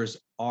believers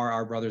are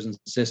our brothers and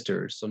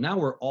sisters. So now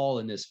we're all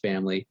in this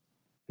family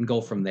and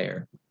go from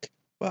there.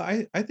 Well,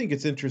 I think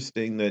it's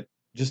interesting that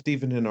just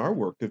even in our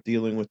work of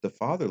dealing with the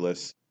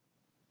fatherless,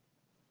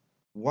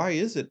 why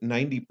is it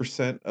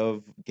 90%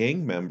 of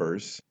gang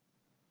members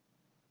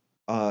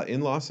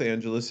in Los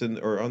Angeles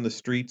or on the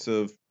streets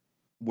of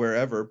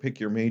wherever, pick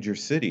your major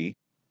city,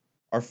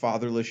 are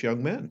fatherless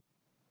young men?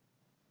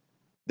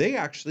 They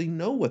actually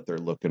know what they're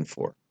looking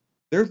for.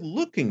 They're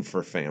looking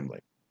for family.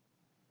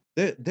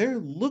 They're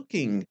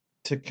looking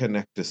to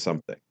connect to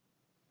something.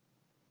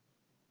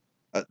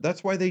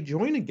 That's why they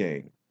join a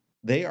gang.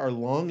 They are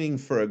longing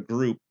for a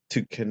group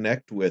to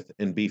connect with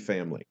and be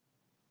family.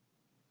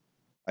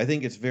 I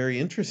think it's very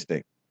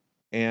interesting.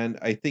 And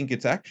I think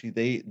it's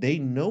actually they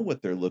know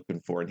what they're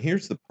looking for. And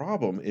here's the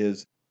problem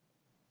is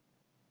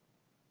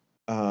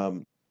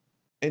and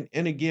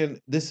again,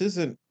 this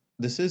isn't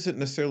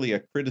necessarily a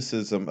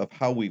criticism of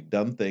how we've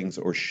done things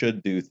or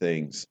should do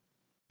things,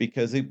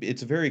 because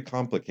it's very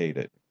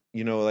complicated.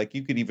 You know, like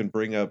you could even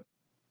bring up,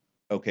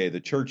 okay, the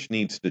church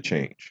needs to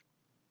change.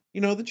 You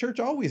know, the church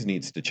always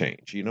needs to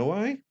change. You know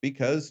why?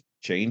 Because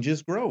change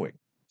is growing.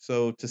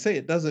 So to say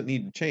it doesn't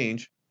need to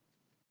change,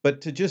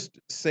 but to just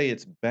say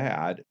it's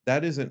bad,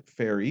 that isn't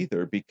fair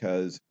either,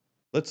 because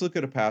let's look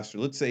at a pastor.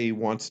 Let's say he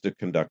wants to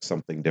conduct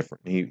something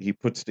different. He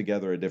puts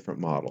together a different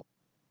model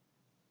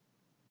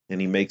and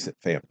he makes it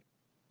family.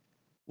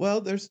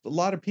 Well, there's a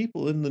lot of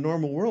people in the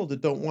normal world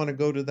that don't want to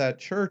go to that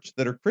church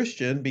that are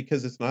Christian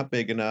because it's not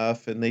big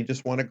enough and they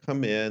just want to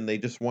come in, they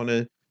just want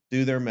to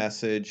do their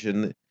message,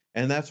 and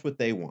that's what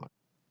they want.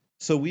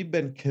 So we've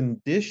been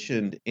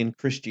conditioned in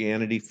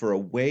Christianity for a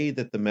way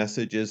that the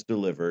message is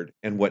delivered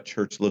and what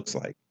church looks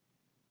like.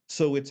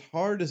 So it's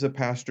hard as a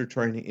pastor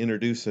trying to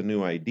introduce a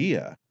new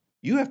idea.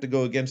 You have to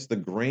go against the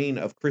grain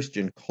of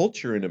Christian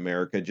culture in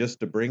America just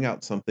to bring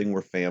out something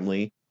where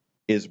family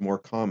is more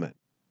common.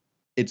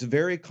 It's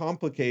very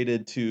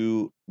complicated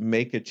to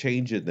make a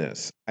change in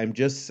this. I'm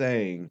just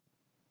saying,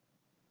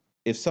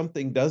 if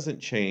something doesn't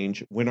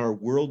change, when our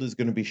world is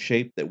going to be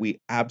shaped that we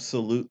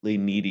absolutely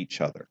need each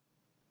other.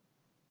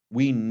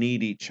 We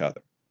need each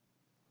other.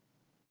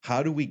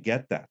 How do we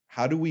get that?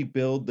 How do we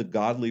build the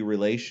godly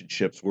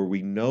relationships where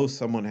we know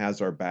someone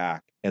has our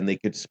back and they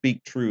could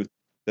speak truth,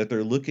 that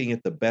they're looking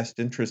at the best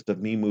interest of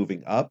me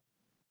moving up,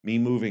 me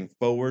moving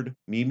forward,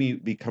 me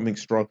becoming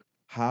strong?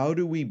 How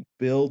do we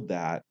build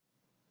that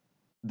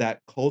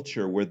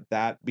culture where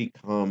that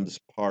becomes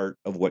part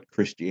of what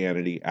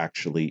Christianity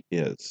actually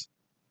is?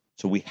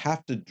 So we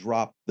have to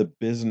drop the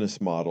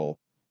business model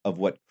of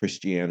what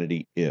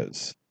Christianity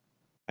is.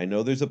 I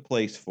know there's a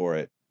place for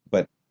it,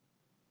 but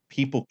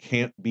people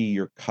can't be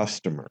your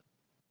customer.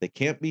 They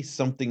can't be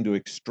something to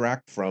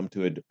extract from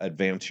to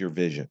advance your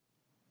vision.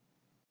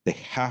 They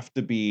have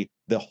to be,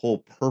 the whole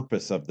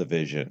purpose of the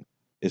vision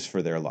is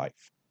for their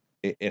life.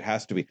 It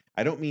has to be.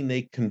 I don't mean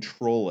they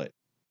control it.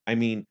 I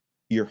mean,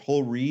 your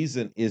whole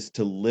reason is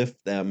to lift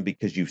them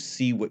because you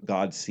see what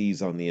God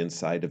sees on the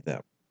inside of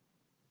them.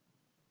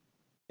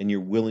 And you're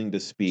willing to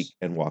speak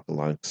and walk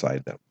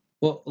alongside them.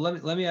 Well,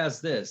 let me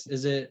ask this.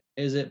 Is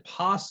it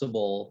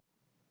possible,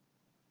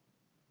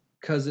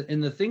 because in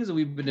the things that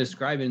we've been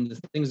describing, the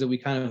things that we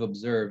kind of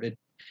observe,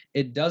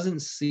 it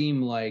doesn't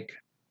seem like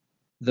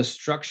the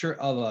structure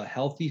of a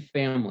healthy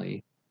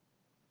family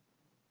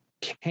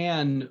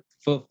can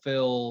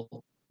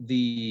fulfill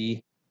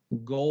the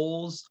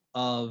goals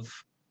of,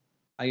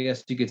 I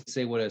guess you could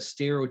say, what a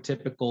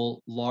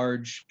stereotypical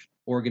large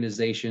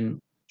organization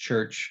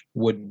church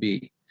would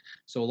be.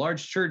 So a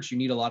large church, you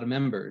need a lot of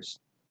members.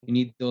 You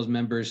need those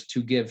members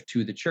to give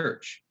to the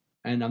church.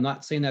 And I'm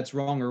not saying that's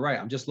wrong or right.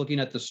 I'm just looking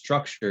at the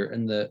structure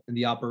and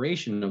the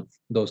operation of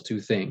those two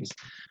things.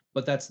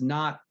 But that's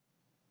not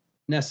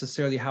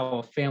necessarily how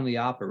a family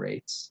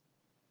operates.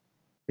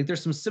 I think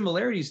there's some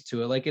similarities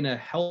to it. Like in a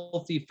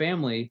healthy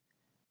family,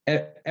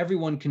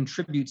 everyone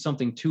contributes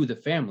something to the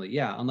family.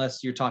 Yeah,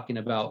 unless you're talking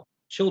about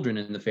children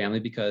in the family,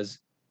 because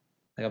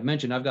like I've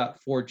mentioned, I've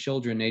got 4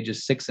 children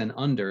ages 6 and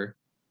under,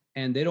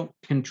 and they don't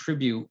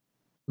contribute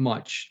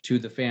much to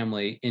the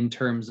family in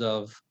terms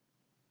of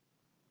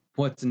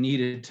what's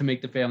needed to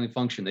make the family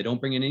function. They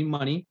don't bring in any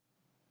money.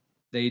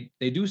 They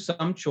do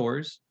some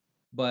chores,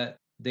 but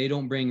they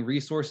don't bring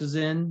resources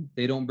in.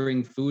 They don't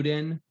bring food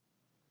in.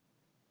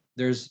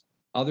 There's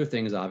other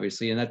things,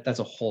 obviously, and that's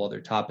a whole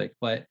other topic.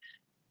 But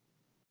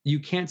you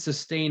can't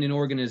sustain an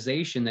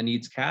organization that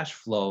needs cash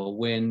flow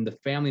when the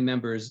family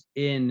members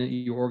in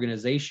your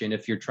organization,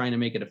 if you're trying to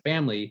make it a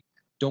family,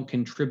 don't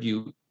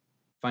contribute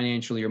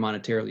financially or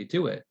monetarily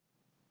to it.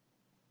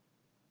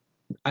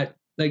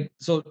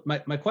 So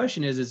my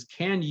question is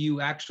can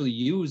you actually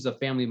use a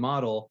family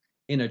model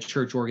in a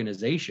church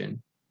organization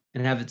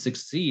and have it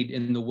succeed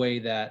in the way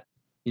that,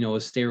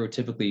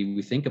 stereotypically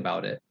we think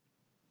about it?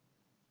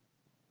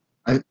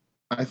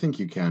 I think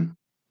you can.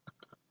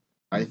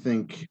 I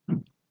think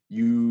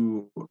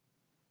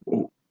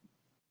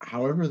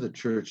however the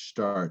church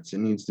starts, it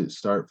needs to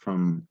start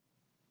from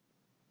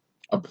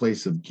a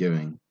place of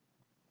giving.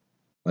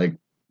 Like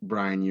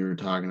Brian, you were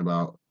talking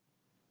about,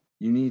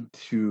 you need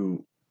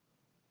to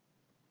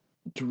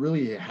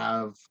really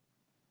have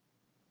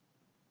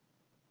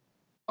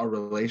a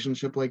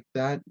relationship like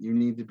that. You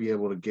need to be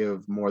able to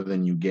give more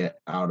than you get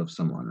out of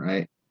someone,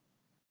 right?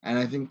 And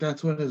I think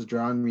that's what has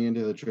drawn me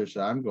into the church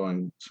that I'm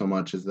going so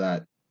much, is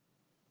that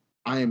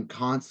I am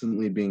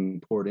constantly being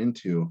poured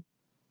into,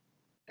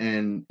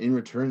 and in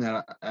return,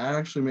 that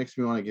actually makes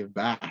me want to give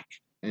back,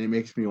 and it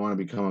makes me want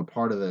to become a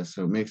part of this.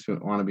 So it makes me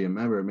want to be a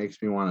member. It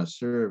makes me want to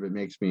serve. It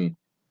makes me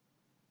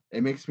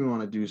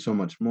want to do so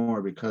much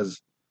more,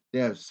 because they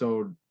have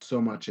so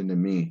much into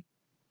me.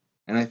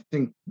 And I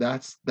think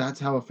that's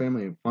how a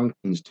family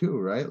functions too,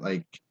 right?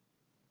 Like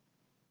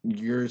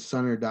your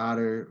son or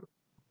daughter,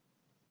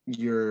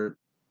 your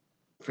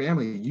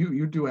family,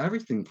 you do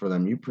everything for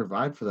them. You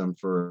provide for them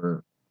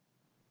for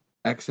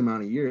X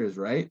amount of years,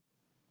 right?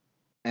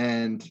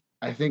 And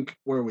I think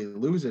where we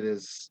lose it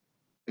is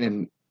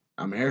in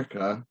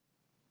America.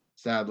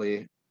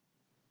 Sadly,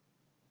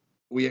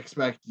 we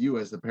expect you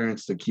as the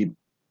parents to keep,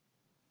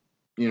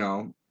 you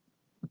know,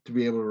 to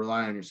be able to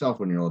rely on yourself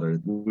when you're older.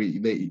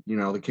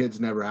 The kids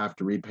never have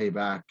to repay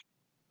back.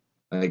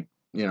 Like,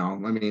 I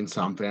mean,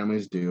 some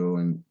families do,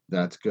 and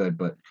that's good,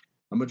 but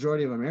a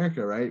majority of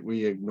America, right?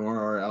 We ignore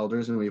our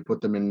elders and we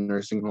put them in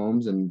nursing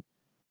homes, and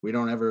we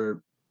don't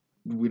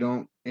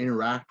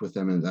interact with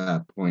them at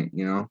that point,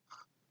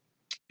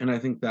 And I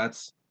think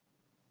that's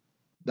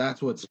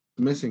what's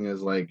missing,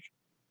 is like,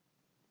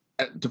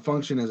 to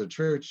function as a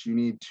church, you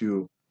need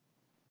to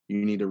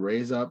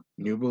raise up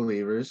new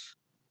believers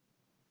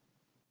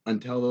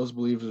until those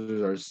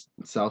believers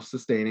are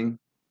self-sustaining,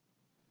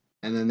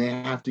 and then they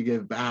have to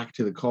give back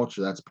to the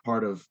culture. That's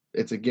part of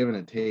it's a give and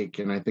a take,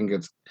 and I think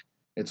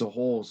it's a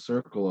whole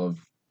circle of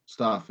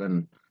stuff.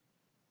 And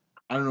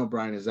I don't know,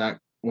 Brian, is that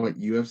what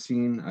you have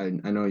seen?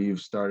 I know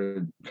you've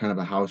started kind of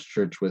a house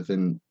church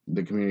within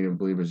the community of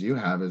believers you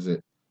have. Is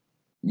it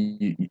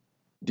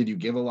did you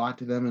give a lot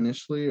to them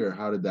initially, or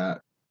how did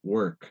that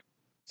work?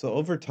 So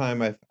over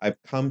time, I've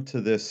come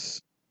to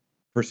this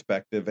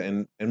perspective,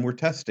 and we're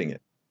testing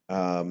it.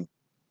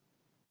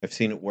 I've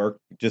seen it work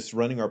just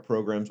running our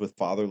programs with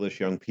fatherless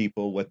young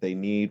people, what they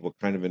need, what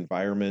kind of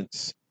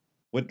environments,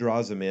 what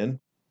draws them in.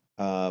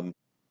 Um,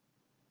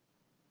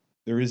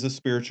 there is a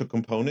spiritual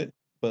component,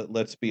 but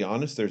let's be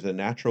honest, there's a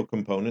natural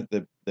component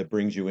that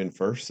brings you in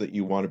first, that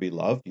you want to be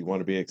loved, you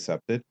want to be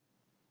accepted.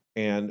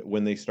 And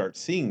when they start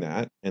seeing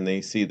that and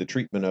they see the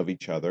treatment of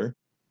each other,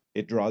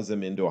 it draws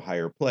them into a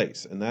higher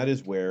place. And that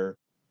is where,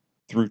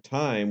 through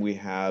time, we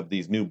have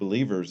these new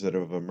believers that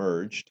have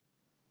emerged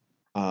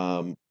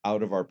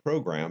out of our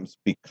programs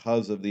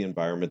because of the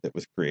environment that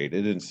was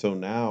created. And so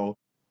now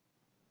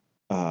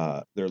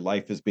their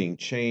life is being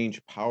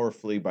changed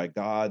powerfully by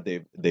God.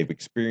 They've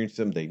experienced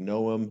Him. They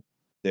know Him.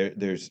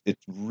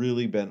 It's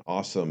really been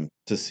awesome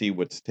to see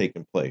what's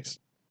taken place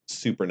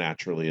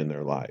supernaturally in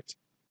their lives.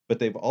 But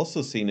they've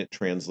also seen it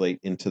translate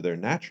into their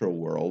natural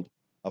world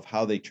of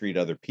how they treat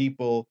other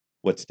people,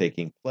 what's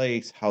taking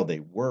place, how they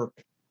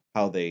work,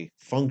 how they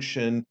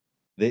function.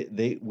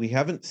 We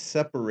haven't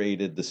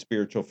separated the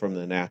spiritual from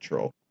the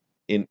natural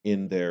in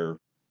their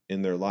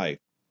life.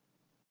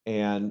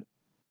 And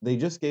they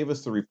just gave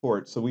us the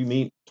report. So we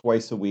meet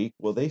twice a week.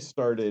 Well, they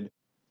started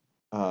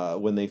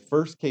when they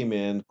first came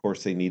in. Of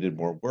course, they needed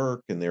more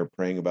work, and they were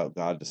praying about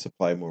God to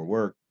supply more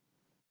work.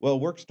 Well,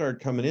 work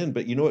started coming in,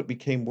 but you know what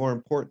became more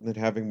important than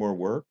having more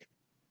work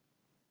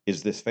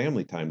is this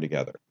family time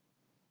together.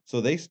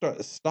 So they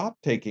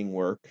stopped taking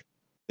work.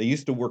 They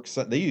used to work.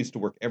 They used to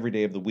work every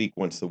day of the week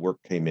once the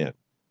work came in.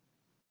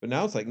 But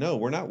now it's like, no,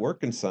 we're not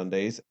working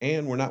Sundays,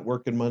 and we're not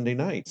working Monday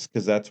nights,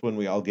 because that's when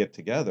we all get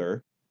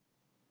together.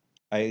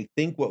 I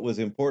think what was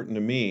important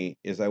to me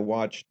is I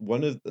watched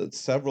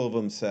several of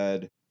them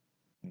said,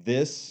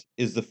 this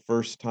is the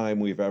first time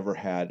we've ever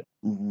had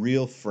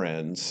real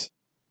friends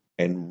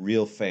and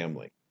real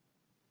family.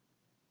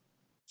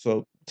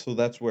 So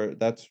that's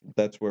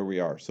where we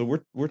are. So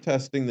we're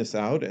testing this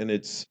out, and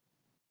it's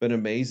been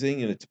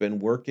amazing, and it's been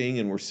working,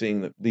 and we're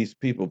seeing that these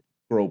people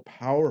grow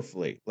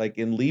powerfully, like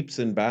in leaps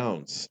and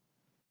bounds.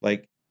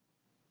 Like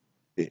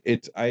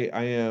I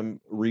am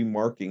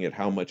remarking at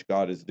how much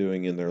God is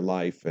doing in their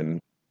life,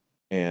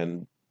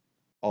 and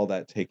all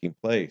that taking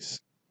place.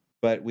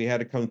 But we had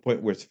to come to a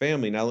point where it's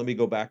family. Now let me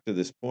go back to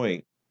this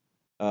point.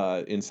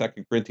 In 2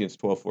 Corinthians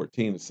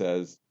 12:14, it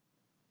says,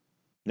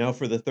 now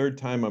for the third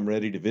time I'm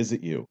ready to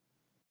visit you.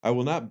 I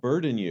will not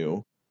burden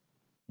you,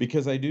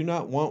 because I do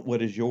not want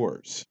what is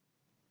yours.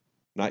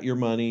 Not your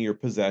money, your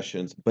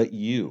possessions, but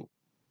you.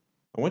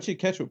 I want you to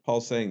catch what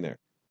Paul's saying there.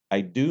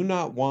 I do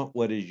not want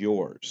what is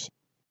yours,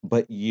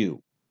 but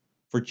you.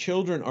 For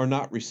children are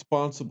not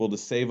responsible to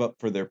save up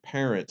for their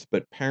parents,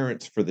 but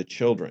parents for the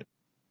children.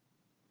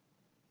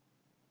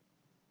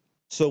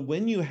 So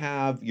when you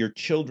have your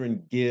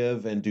children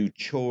give and do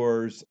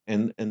chores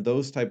and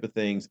those type of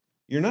things,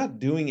 you're not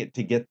doing it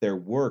to get their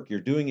work.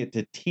 You're doing it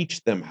to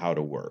teach them how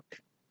to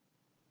work.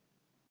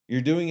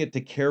 You're doing it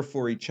to care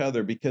for each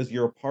other, because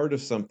you're a part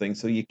of something,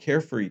 so you care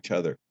for each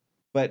other.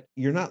 But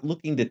you're not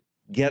looking to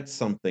get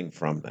something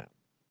from them.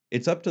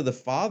 It's up to the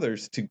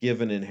fathers to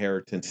give an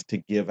inheritance to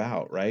give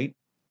out, right?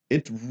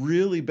 It's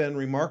really been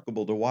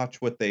remarkable to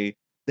watch what they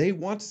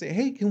want to say,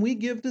 hey, can we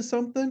give to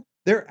something?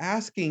 They're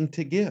asking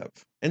to give.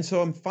 And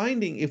so I'm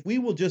finding if we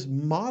will just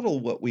model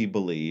what we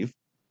believe,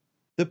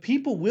 the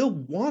people will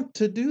want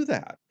to do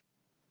that.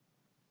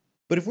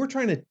 But if we're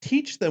trying to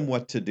teach them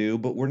what to do,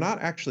 but we're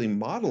not actually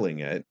modeling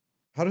it,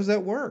 how does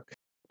that work?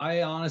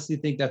 I honestly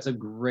think that's a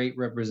great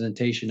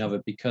representation of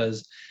it,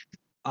 because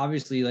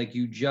obviously, like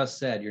you just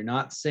said, you're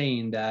not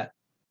saying that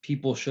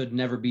people should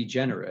never be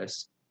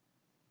generous.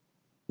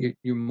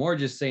 You're more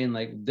just saying,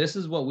 like, this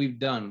is what we've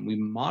done. We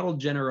modeled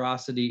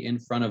generosity in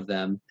front of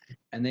them,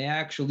 and they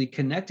actually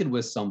connected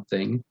with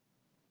something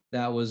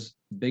that was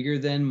bigger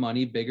than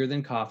money, bigger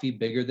than coffee,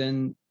 bigger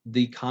than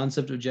the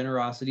concept of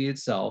generosity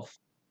itself.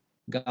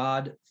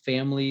 God,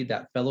 family,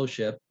 that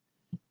fellowship,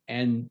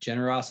 and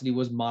generosity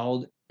was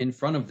modeled in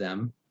front of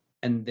them,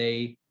 and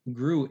they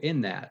grew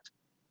in that.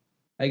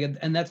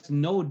 And that's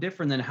no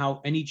different than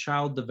how any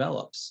child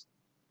develops.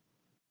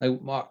 Like,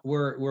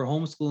 we're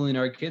homeschooling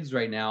our kids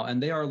right now,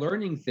 and they are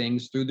learning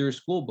things through their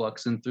school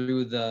books and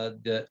through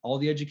the all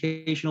the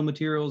educational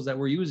materials that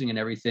we're using and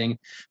everything.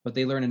 But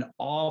they learn an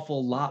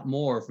awful lot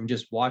more from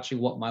just watching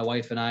what my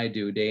wife and I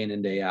do day in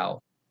and day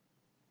out.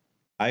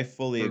 I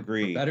fully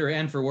agree. For better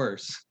and for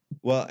worse.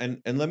 Well, and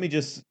let me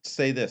just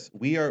say this: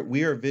 we are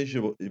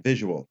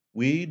visual.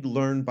 We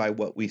learn by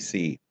what we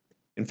see.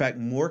 In fact,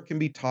 more can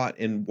be taught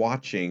in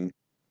watching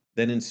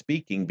than in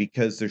speaking,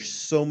 because there's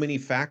so many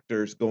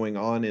factors going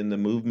on in the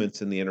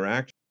movements and the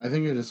interaction. I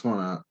think I just want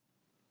to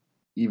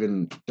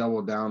even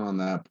double down on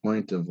that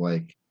point of,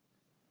 like,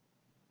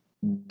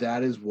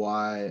 that is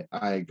why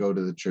I go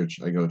to the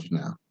church I go to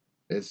now.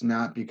 It's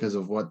not because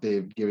of what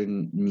they've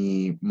given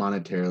me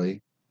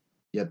monetarily,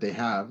 yet they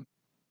have.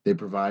 They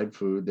provide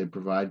food, they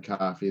provide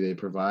coffee, they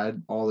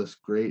provide all this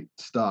great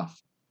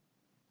stuff.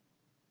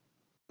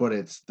 But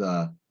it's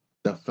the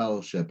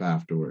fellowship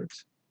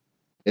afterwards.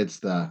 It's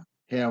the,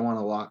 hey, I want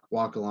to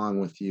walk along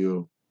with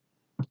you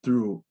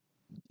through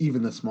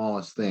even the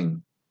smallest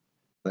thing.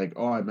 Like,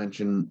 oh, I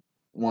mentioned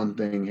one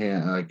thing, hey,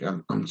 like,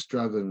 I'm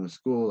struggling with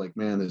school, like,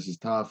 man, this is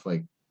tough.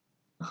 Like,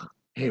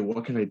 hey,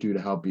 what can I do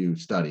to help you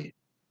study?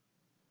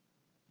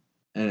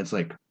 And it's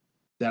like,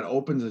 that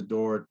opens a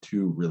door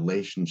to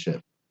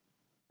relationship.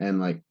 And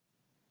like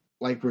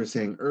we were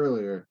saying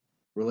earlier,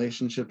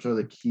 relationships are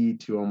the key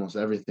to almost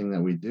everything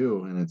that we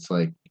do. And it's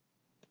like,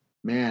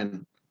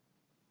 man,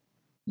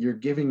 you're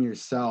giving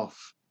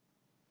yourself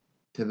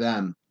to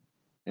them,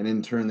 and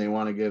in turn they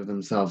want to give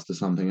themselves to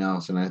something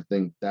else. And I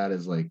think that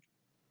is like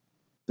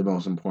the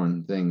most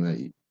important thing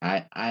that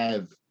I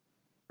have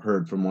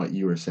heard from what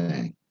you were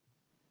saying.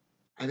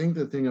 I think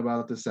the thing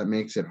about this that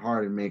makes it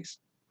hard, and makes,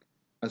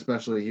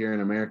 especially here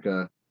in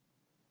America,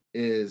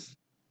 is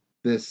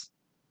this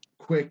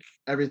quick,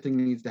 everything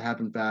needs to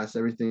happen fast,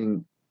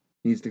 everything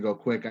needs to go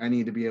quick. I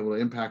need to be able to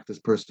impact this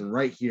person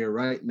right here,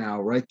 right now,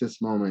 right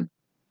this moment.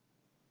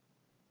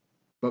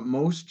 But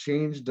most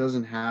change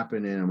doesn't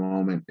happen in a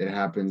moment. It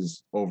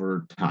happens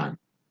over time,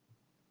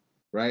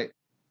 right?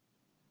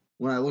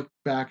 When I look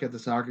back at the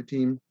soccer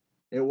team,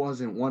 it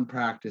wasn't one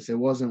practice, it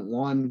wasn't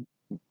one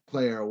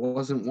player, it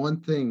wasn't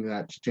one thing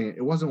that changed,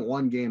 it wasn't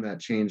one game that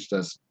changed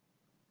us.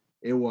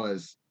 It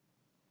was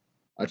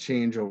a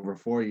change over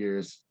 4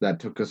 years that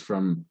took us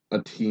from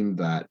a team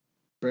that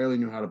barely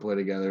knew how to play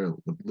together,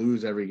 would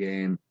lose every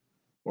game,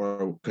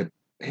 or could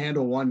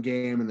handle one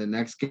game and the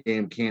next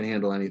game can't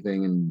handle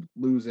anything and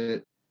lose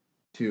it,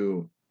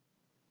 to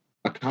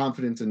a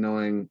confidence in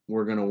knowing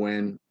we're going to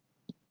win.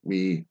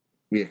 We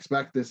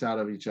expect this out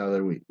of each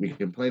other. We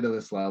can play to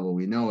this level.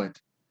 We know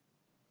it.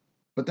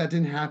 But that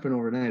didn't happen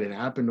overnight. It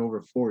happened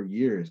over 4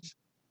 years.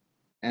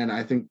 And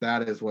I think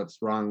that is what's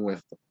wrong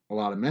with a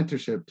lot of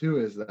mentorship too,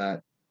 is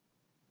that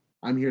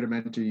I'm here to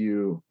mentor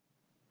you,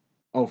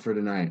 for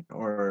tonight,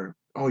 or,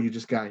 oh, you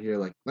just got here,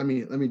 like, let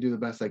me do the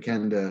best I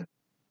can to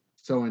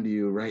sow into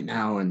you right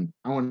now, and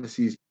I want to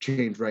see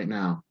change right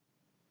now.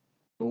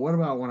 But what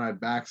about when I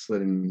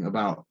backslid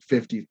about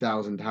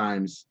 50,000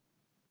 times?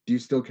 Do you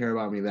still care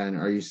about me then?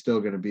 Are you still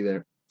going to be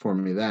there for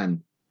me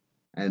then?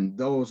 And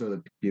those are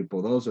the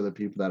people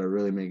that are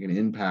really making an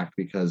impact,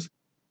 because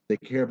they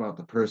care about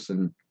the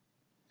person.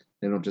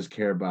 They don't just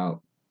care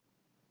about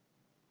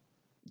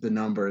the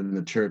number in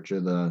the church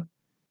or the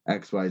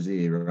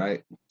XYZ,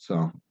 right?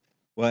 So,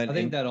 well, I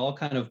think that all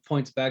kind of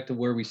points back to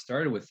where we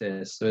started with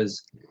this. So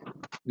as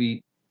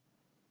we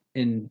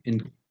in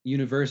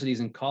universities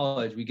and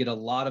college, we get a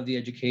lot of the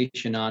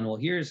education on, well,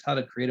 here's how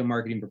to create a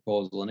marketing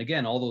proposal. And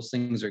again, all those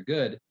things are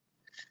good,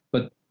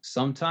 but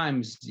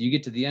sometimes you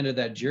get to the end of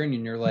that journey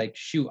and you're like,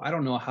 shoot, I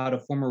don't know how to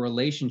form a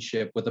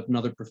relationship with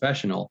another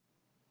professional.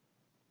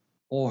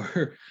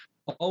 Or,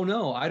 oh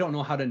no, I don't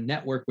know how to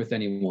network with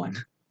anyone.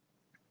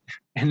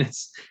 And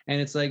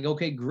it's like,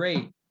 okay,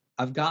 great.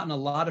 I've gotten a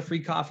lot of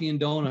free coffee and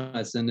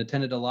donuts and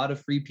attended a lot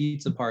of free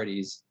pizza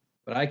parties,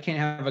 but I can't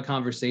have a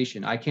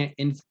conversation. I can't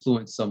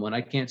influence someone.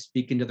 I can't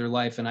speak into their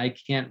life, and I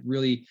can't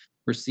really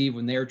perceive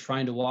when they're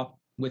trying to walk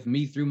with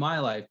me through my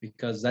life,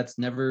 because that's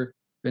never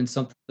been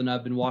something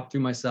I've been walked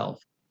through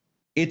myself.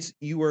 It's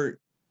you are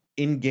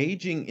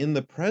engaging in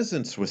the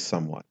presence with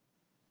someone.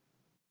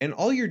 And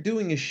all you're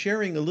doing is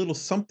sharing a little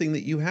something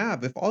that you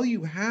have. If all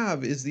you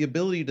have is the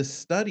ability to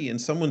study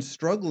and someone's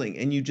struggling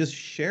and you just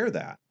share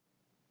that,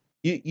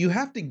 you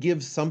have to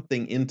give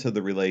something into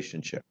the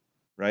relationship,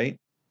 right?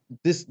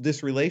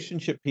 This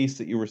relationship piece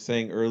that you were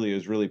saying earlier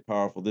is really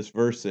powerful. This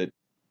verse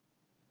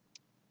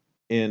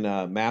in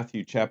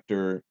Matthew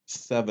chapter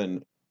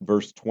 7,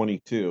 verse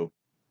 22,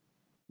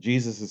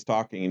 Jesus is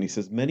talking and he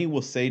says, "Many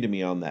will say to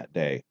me on that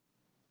day,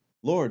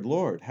 'Lord,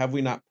 Lord, have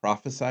we not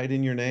prophesied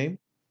in your name?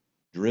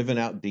 Driven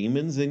out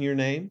demons in your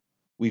name?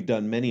 We've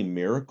done many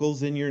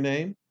miracles in your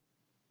name?'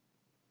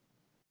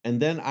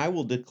 And then I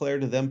will declare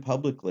to them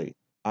publicly,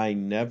 'I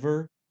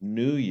never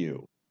knew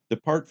you.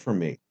 Depart from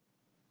me,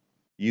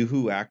 you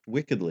who act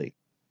wickedly.'"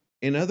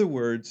 In other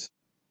words,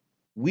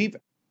 we've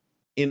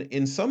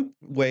in some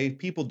way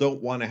people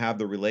don't want to have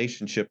the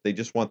relationship, they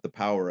just want the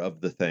power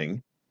of the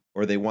thing,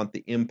 or they want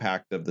the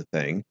impact of the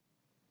thing,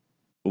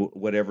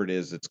 whatever it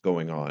is that's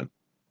going on.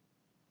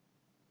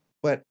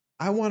 But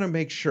I want to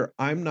make sure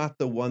I'm not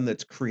the one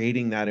that's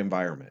creating that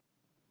environment.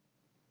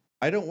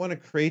 I don't want to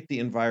create the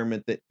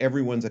environment that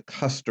everyone's a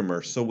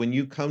customer. So when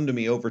you come to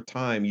me over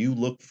time, you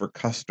look for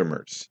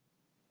customers.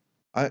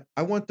 I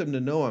want them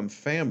to know I'm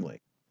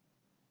family.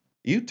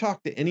 You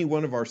talk to any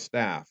one of our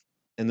staff,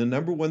 and the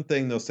number one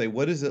thing they'll say,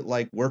 "What is it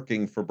like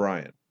working for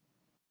Brian?"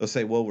 They'll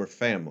say, "Well, we're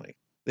family."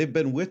 They've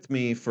been with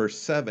me for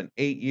 7,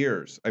 8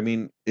 years. I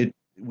mean,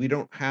 we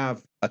don't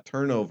have a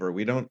turnover.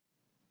 We don't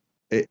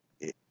it,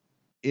 it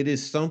it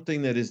is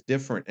something that is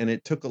different, and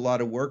it took a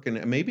lot of work,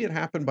 and maybe it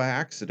happened by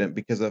accident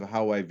because of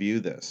how I view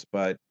this,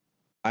 but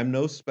I'm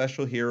no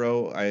special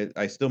hero.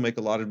 I still make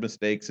a lot of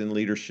mistakes in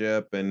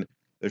leadership, and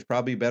there's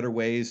probably better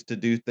ways to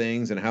do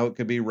things and how it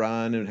could be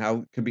run and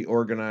how it could be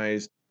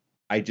organized.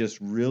 I just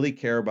really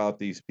care about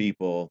these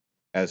people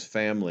as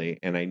family,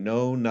 and I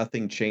know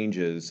nothing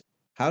changes.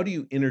 How do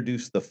you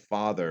introduce the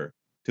father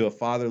to a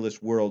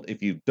fatherless world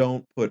if you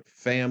don't put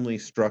family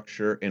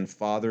structure and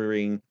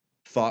fathering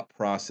thought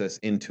process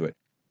into it?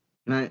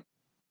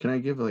 Can I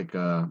give like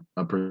a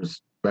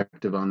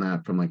perspective on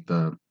that from like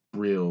the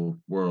real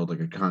world,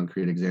 like a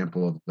concrete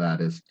example of that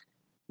is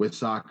with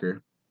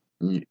soccer.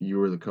 You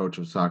were the coach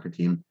of a soccer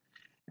team,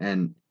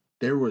 and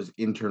there was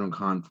internal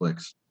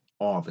conflicts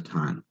all the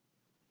time.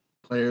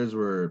 Players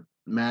were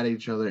mad at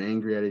each other,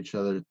 angry at each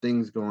other,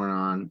 things going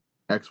on,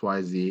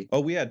 XYZ. Oh,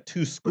 we had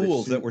two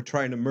schools that were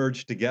trying to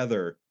merge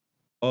together.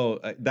 Oh,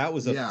 that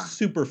was a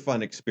super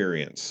fun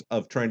experience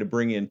of trying to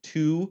bring in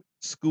two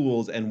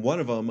schools, and one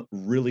of them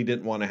really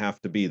didn't want to have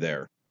to be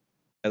there,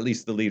 at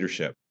least the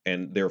leadership,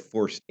 and they're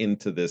forced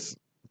into this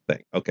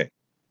thing. Okay.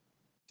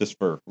 Just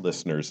for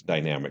listeners'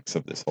 dynamics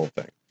of this whole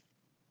thing.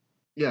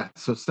 Yeah.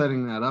 So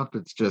setting that up,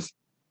 it's just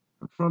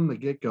from the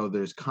get-go,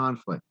 there's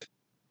conflict.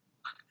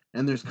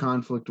 And there's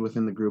conflict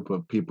within the group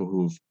of people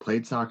who've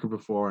played soccer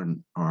before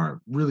and are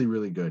really,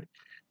 really good.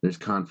 There's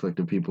conflict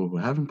of people who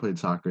haven't played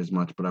soccer as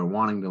much, but are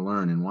wanting to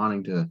learn and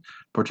wanting to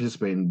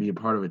participate and be a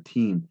part of a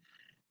team.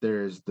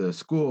 There's the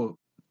school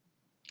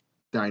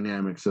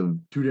dynamics of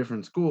two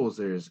different schools.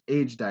 There's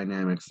age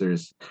dynamics.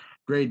 There's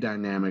grade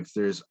dynamics.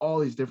 There's all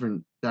these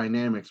different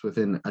dynamics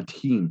within a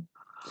team.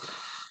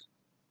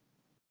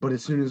 But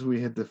as soon as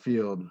we hit the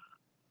field,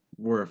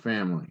 we're a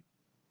family.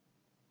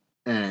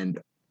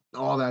 And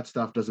all that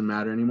stuff doesn't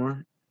matter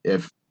anymore.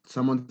 If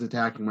someone's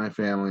attacking my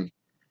family,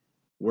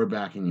 we're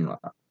backing you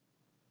up.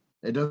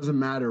 It doesn't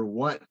matter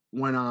what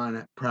went on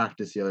at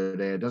practice the other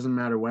day. It doesn't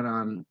matter what went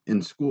on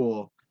in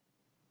school.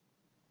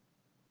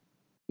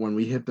 When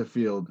we hit the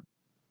field,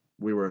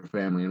 we were a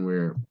family and we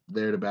were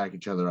there to back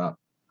each other up.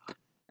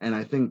 And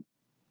I think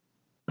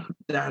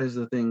that is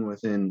the thing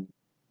within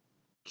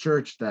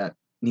church that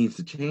needs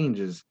to change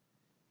is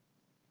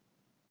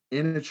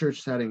in a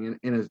church setting,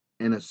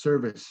 in a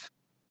service,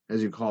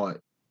 as you call it,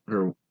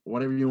 or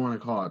whatever you want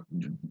to call it,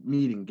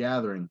 meeting,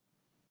 gathering,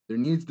 there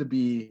needs to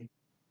be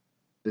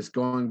this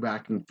going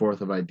back and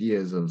forth of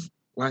ideas of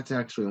let's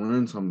actually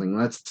learn something.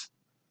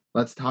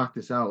 Let's talk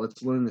this out.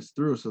 Let's learn this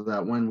through so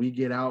that when we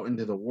get out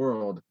into the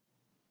world,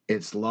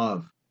 it's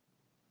love.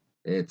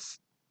 It's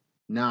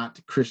not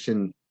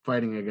Christian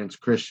fighting against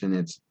Christian.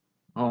 It's,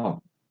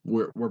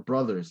 we're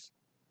brothers.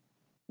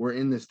 We're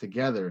in this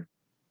together.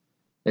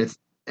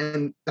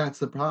 And that's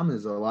the problem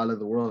is a lot of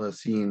the world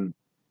has seen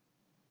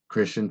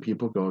Christian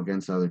people go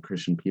against other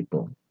Christian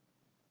people.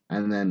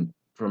 And then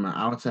from an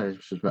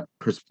outsider's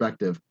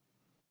perspective,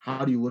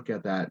 how do you look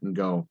at that and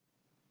go,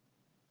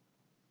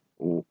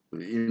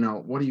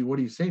 what do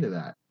you say to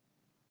that?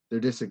 They're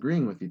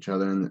disagreeing with each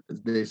other and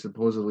they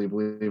supposedly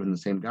believe in the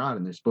same God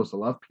and they're supposed to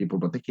love people,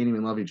 but they can't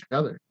even love each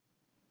other.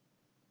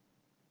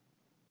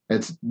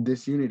 It's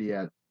disunity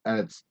at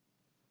its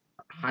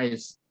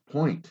highest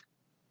point.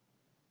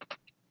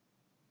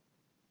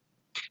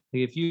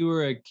 If you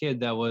were a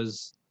kid that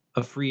was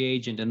a free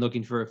agent and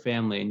looking for a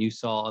family and you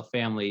saw a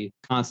family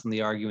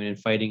constantly arguing and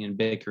fighting and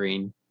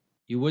bickering,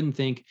 you wouldn't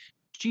think,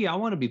 gee, I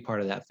want to be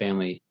part of that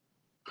family.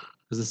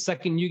 Because the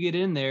second you get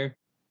in there,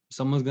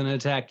 someone's going to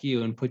attack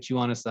you and put you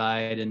on a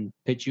side and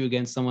pit you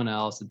against someone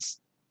else. It's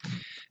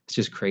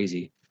just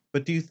crazy.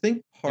 But do you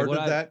think part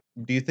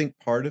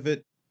of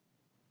it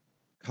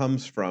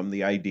comes from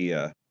the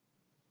idea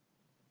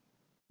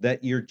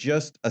that you're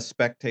just a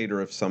spectator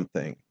of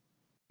something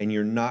and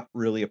you're not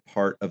really a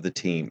part of the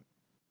team?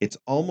 It's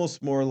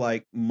almost more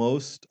like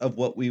most of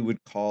what we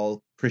would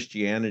call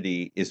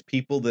Christianity is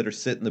people that are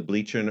sitting in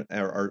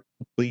the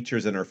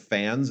bleachers and are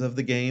fans of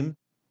the game,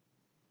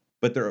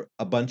 but they're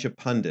a bunch of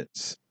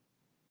pundits,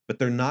 but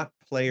they're not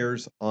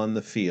players on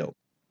the field.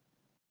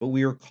 But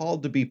we are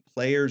called to be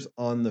players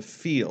on the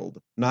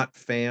field, not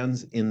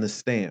fans in the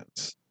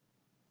stands.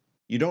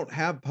 You don't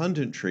have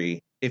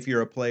punditry if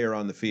you're a player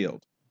on the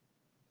field.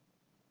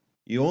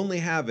 You only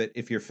have it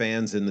if you're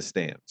fans in the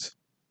stands.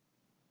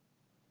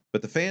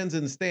 But the fans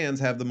in the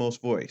stands have the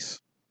most voice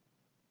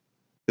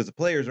because the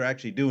players are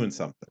actually doing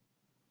something.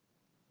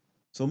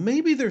 So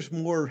maybe there's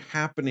more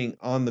happening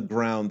on the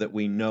ground that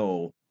we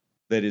know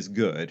that is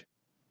good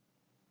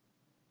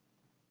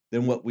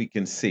than what we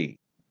can see.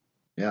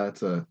 Yeah,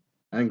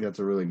 I think that's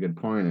a really good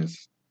point.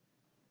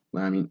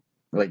 I mean,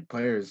 like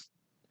players,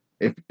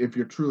 if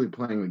you're truly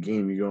playing the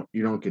game, you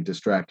don't get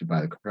distracted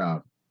by the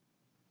crowd.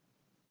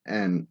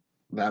 And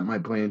that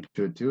might play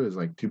into it too, is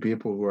like two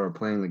people who are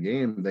playing the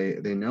game,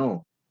 they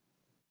know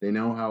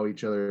how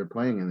each other are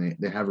playing, and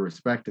they have a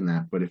respect in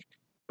that. But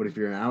if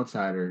you're an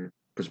outsider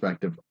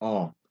perspective,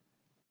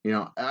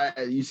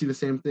 you see the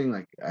same thing.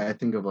 Like I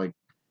think of like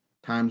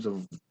times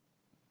of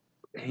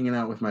hanging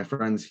out with my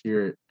friends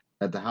here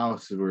at the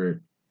house where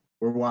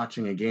we're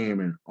watching a game,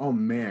 and oh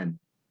man,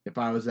 if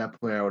I was that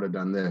player, I would have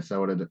done this. I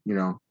would have,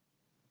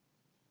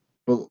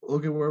 But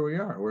look at where we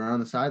are. We're on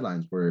the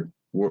sidelines. We're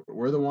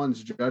the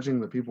ones judging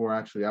the people who are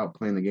actually out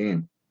playing the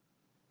game,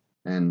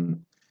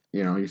 and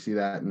you see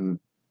that. And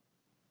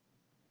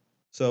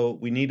so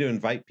we need to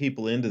invite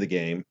people into the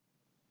game,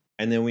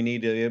 and then we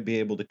need to be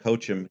able to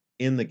coach them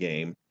in the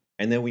game,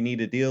 and then we need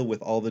to deal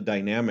with all the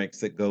dynamics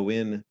that go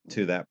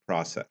into that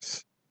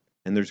process.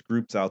 And there's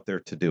groups out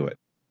there to do it.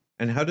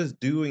 And how does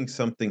doing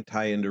something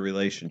tie into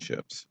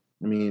relationships?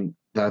 I mean,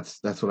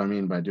 that's what I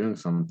mean by doing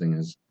something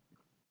is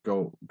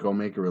go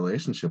make a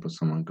relationship with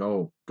someone.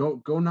 Go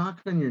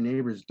knock on your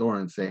neighbor's door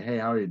and say, "Hey,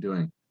 how are you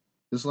doing?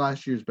 This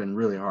last year's been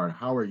really hard.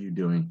 How are you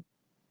doing?"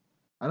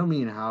 I don't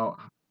mean how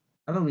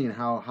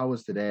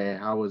was today,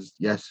 how was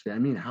yesterday. I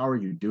mean, how are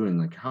you doing?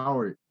 Like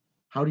how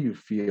do you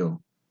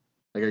feel?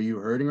 Like, are you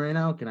hurting right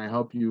now? Can I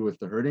help you with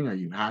the hurting? Are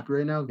you happy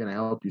right now? Can I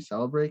help you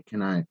celebrate?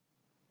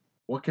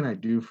 What can I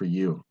do for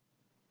you?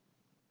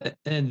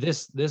 And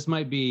this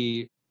might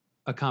be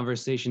a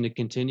conversation to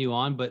continue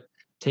on, but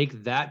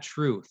take that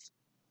truth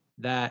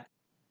that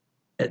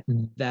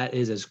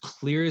is as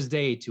clear as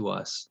day to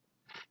us,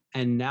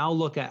 and now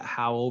look at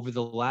how over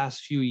the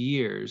last few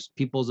years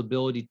people's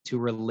ability to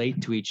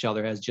relate to each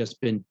other has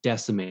just been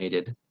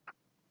decimated,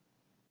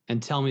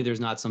 and tell me there's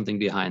not something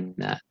behind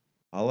that.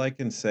 All I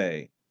can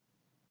say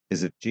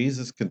is if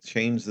Jesus could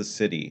change the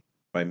city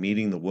by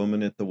meeting the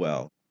woman at the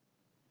well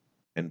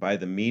and by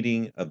the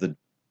meeting of the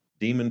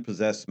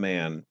demon-possessed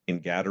man in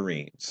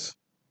Gadarenes,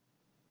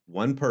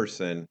 one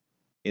person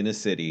in a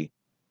city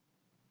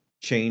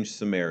changed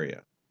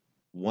Samaria.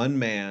 One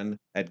man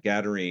at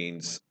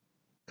Gadarenes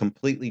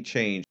completely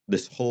changed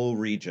this whole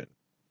region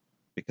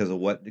because of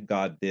what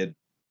God did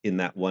in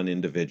that one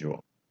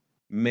individual.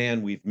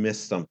 Man, we've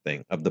missed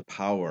something of the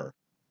power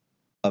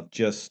of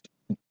just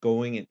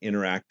going and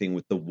interacting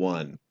with the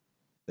one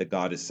that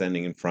God is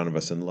sending in front of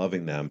us and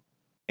loving them.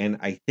 And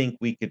I think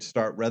we could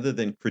start, rather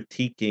than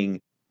critiquing,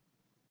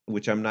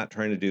 which I'm not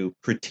trying to do,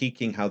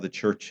 critiquing how the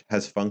church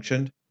has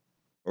functioned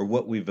or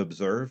what we've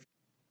observed,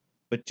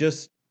 but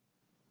just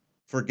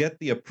forget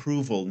the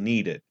approval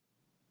needed.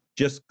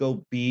 Just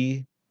go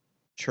be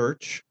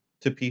church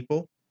to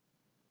people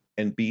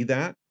and be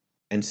that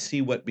and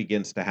see what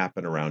begins to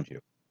happen around you.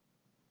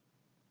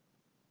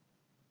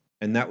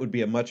 And that would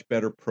be a much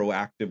better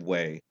proactive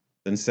way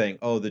than saying,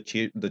 oh, the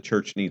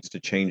church needs to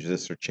change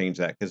this or change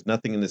that, because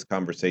nothing in this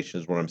conversation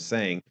is what I'm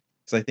saying.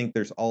 Because I think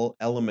there's all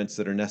elements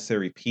that are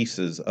necessary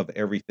pieces of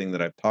everything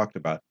that I've talked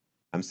about.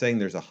 I'm saying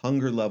there's a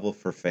hunger level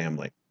for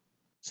family.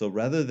 So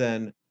rather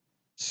than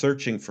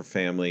searching for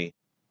family,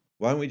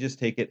 why don't we just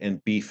take it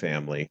and be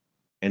family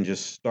and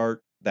just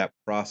start that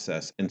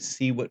process and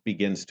see what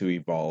begins to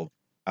evolve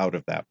out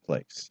of that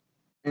place.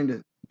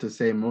 And to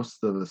say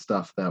most of the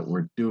stuff that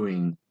we're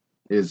doing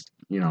is,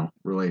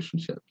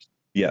 relationships.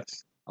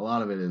 Yes. A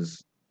lot of it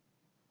is,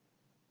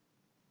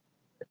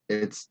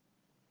 it's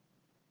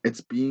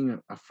being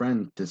a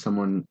friend to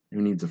someone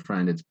who needs a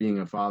friend. It's being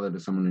a father to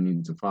someone who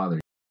needs a father.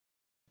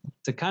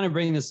 To kind of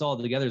bring this all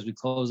together as we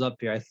close up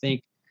here, I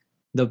think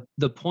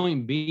the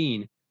point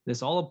being,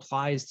 this all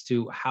applies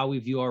to how we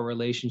view our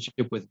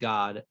relationship with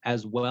God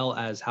as well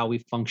as how we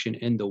function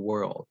in the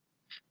world.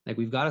 Like,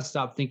 we've got to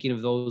stop thinking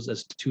of those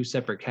as two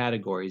separate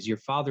categories. Your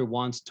father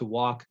wants to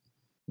walk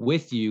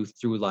with you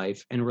through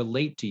life and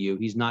relate to you.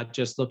 He's not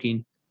just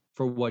looking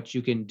for what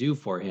you can do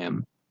for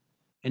him.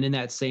 And in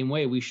that same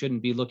way, we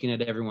shouldn't be looking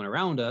at everyone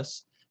around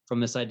us from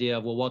this idea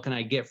of, well, what can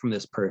I get from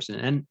this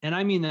person? And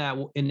I mean that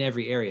in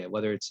every area,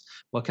 whether it's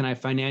what can I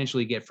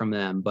financially get from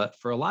them, but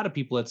for a lot of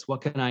people, it's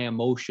what can I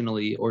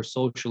emotionally or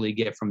socially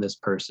get from this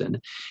person?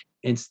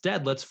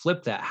 Instead, let's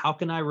flip that. How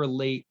can I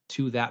relate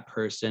to that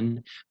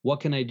person?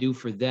 What can I do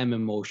for them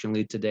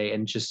emotionally today?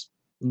 And just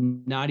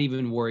not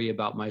even worry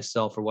about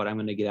myself or what I'm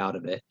going to get out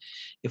of it.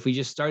 If we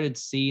just started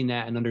seeing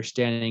that and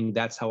understanding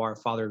that's how our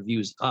Father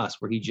views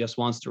us, where he just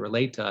wants to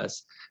relate to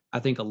us, I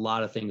think a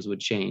lot of things would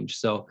change.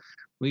 So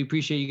we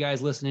appreciate you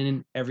guys listening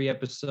in every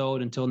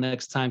episode. Until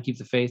next time, keep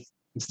the faith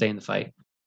and stay in the fight.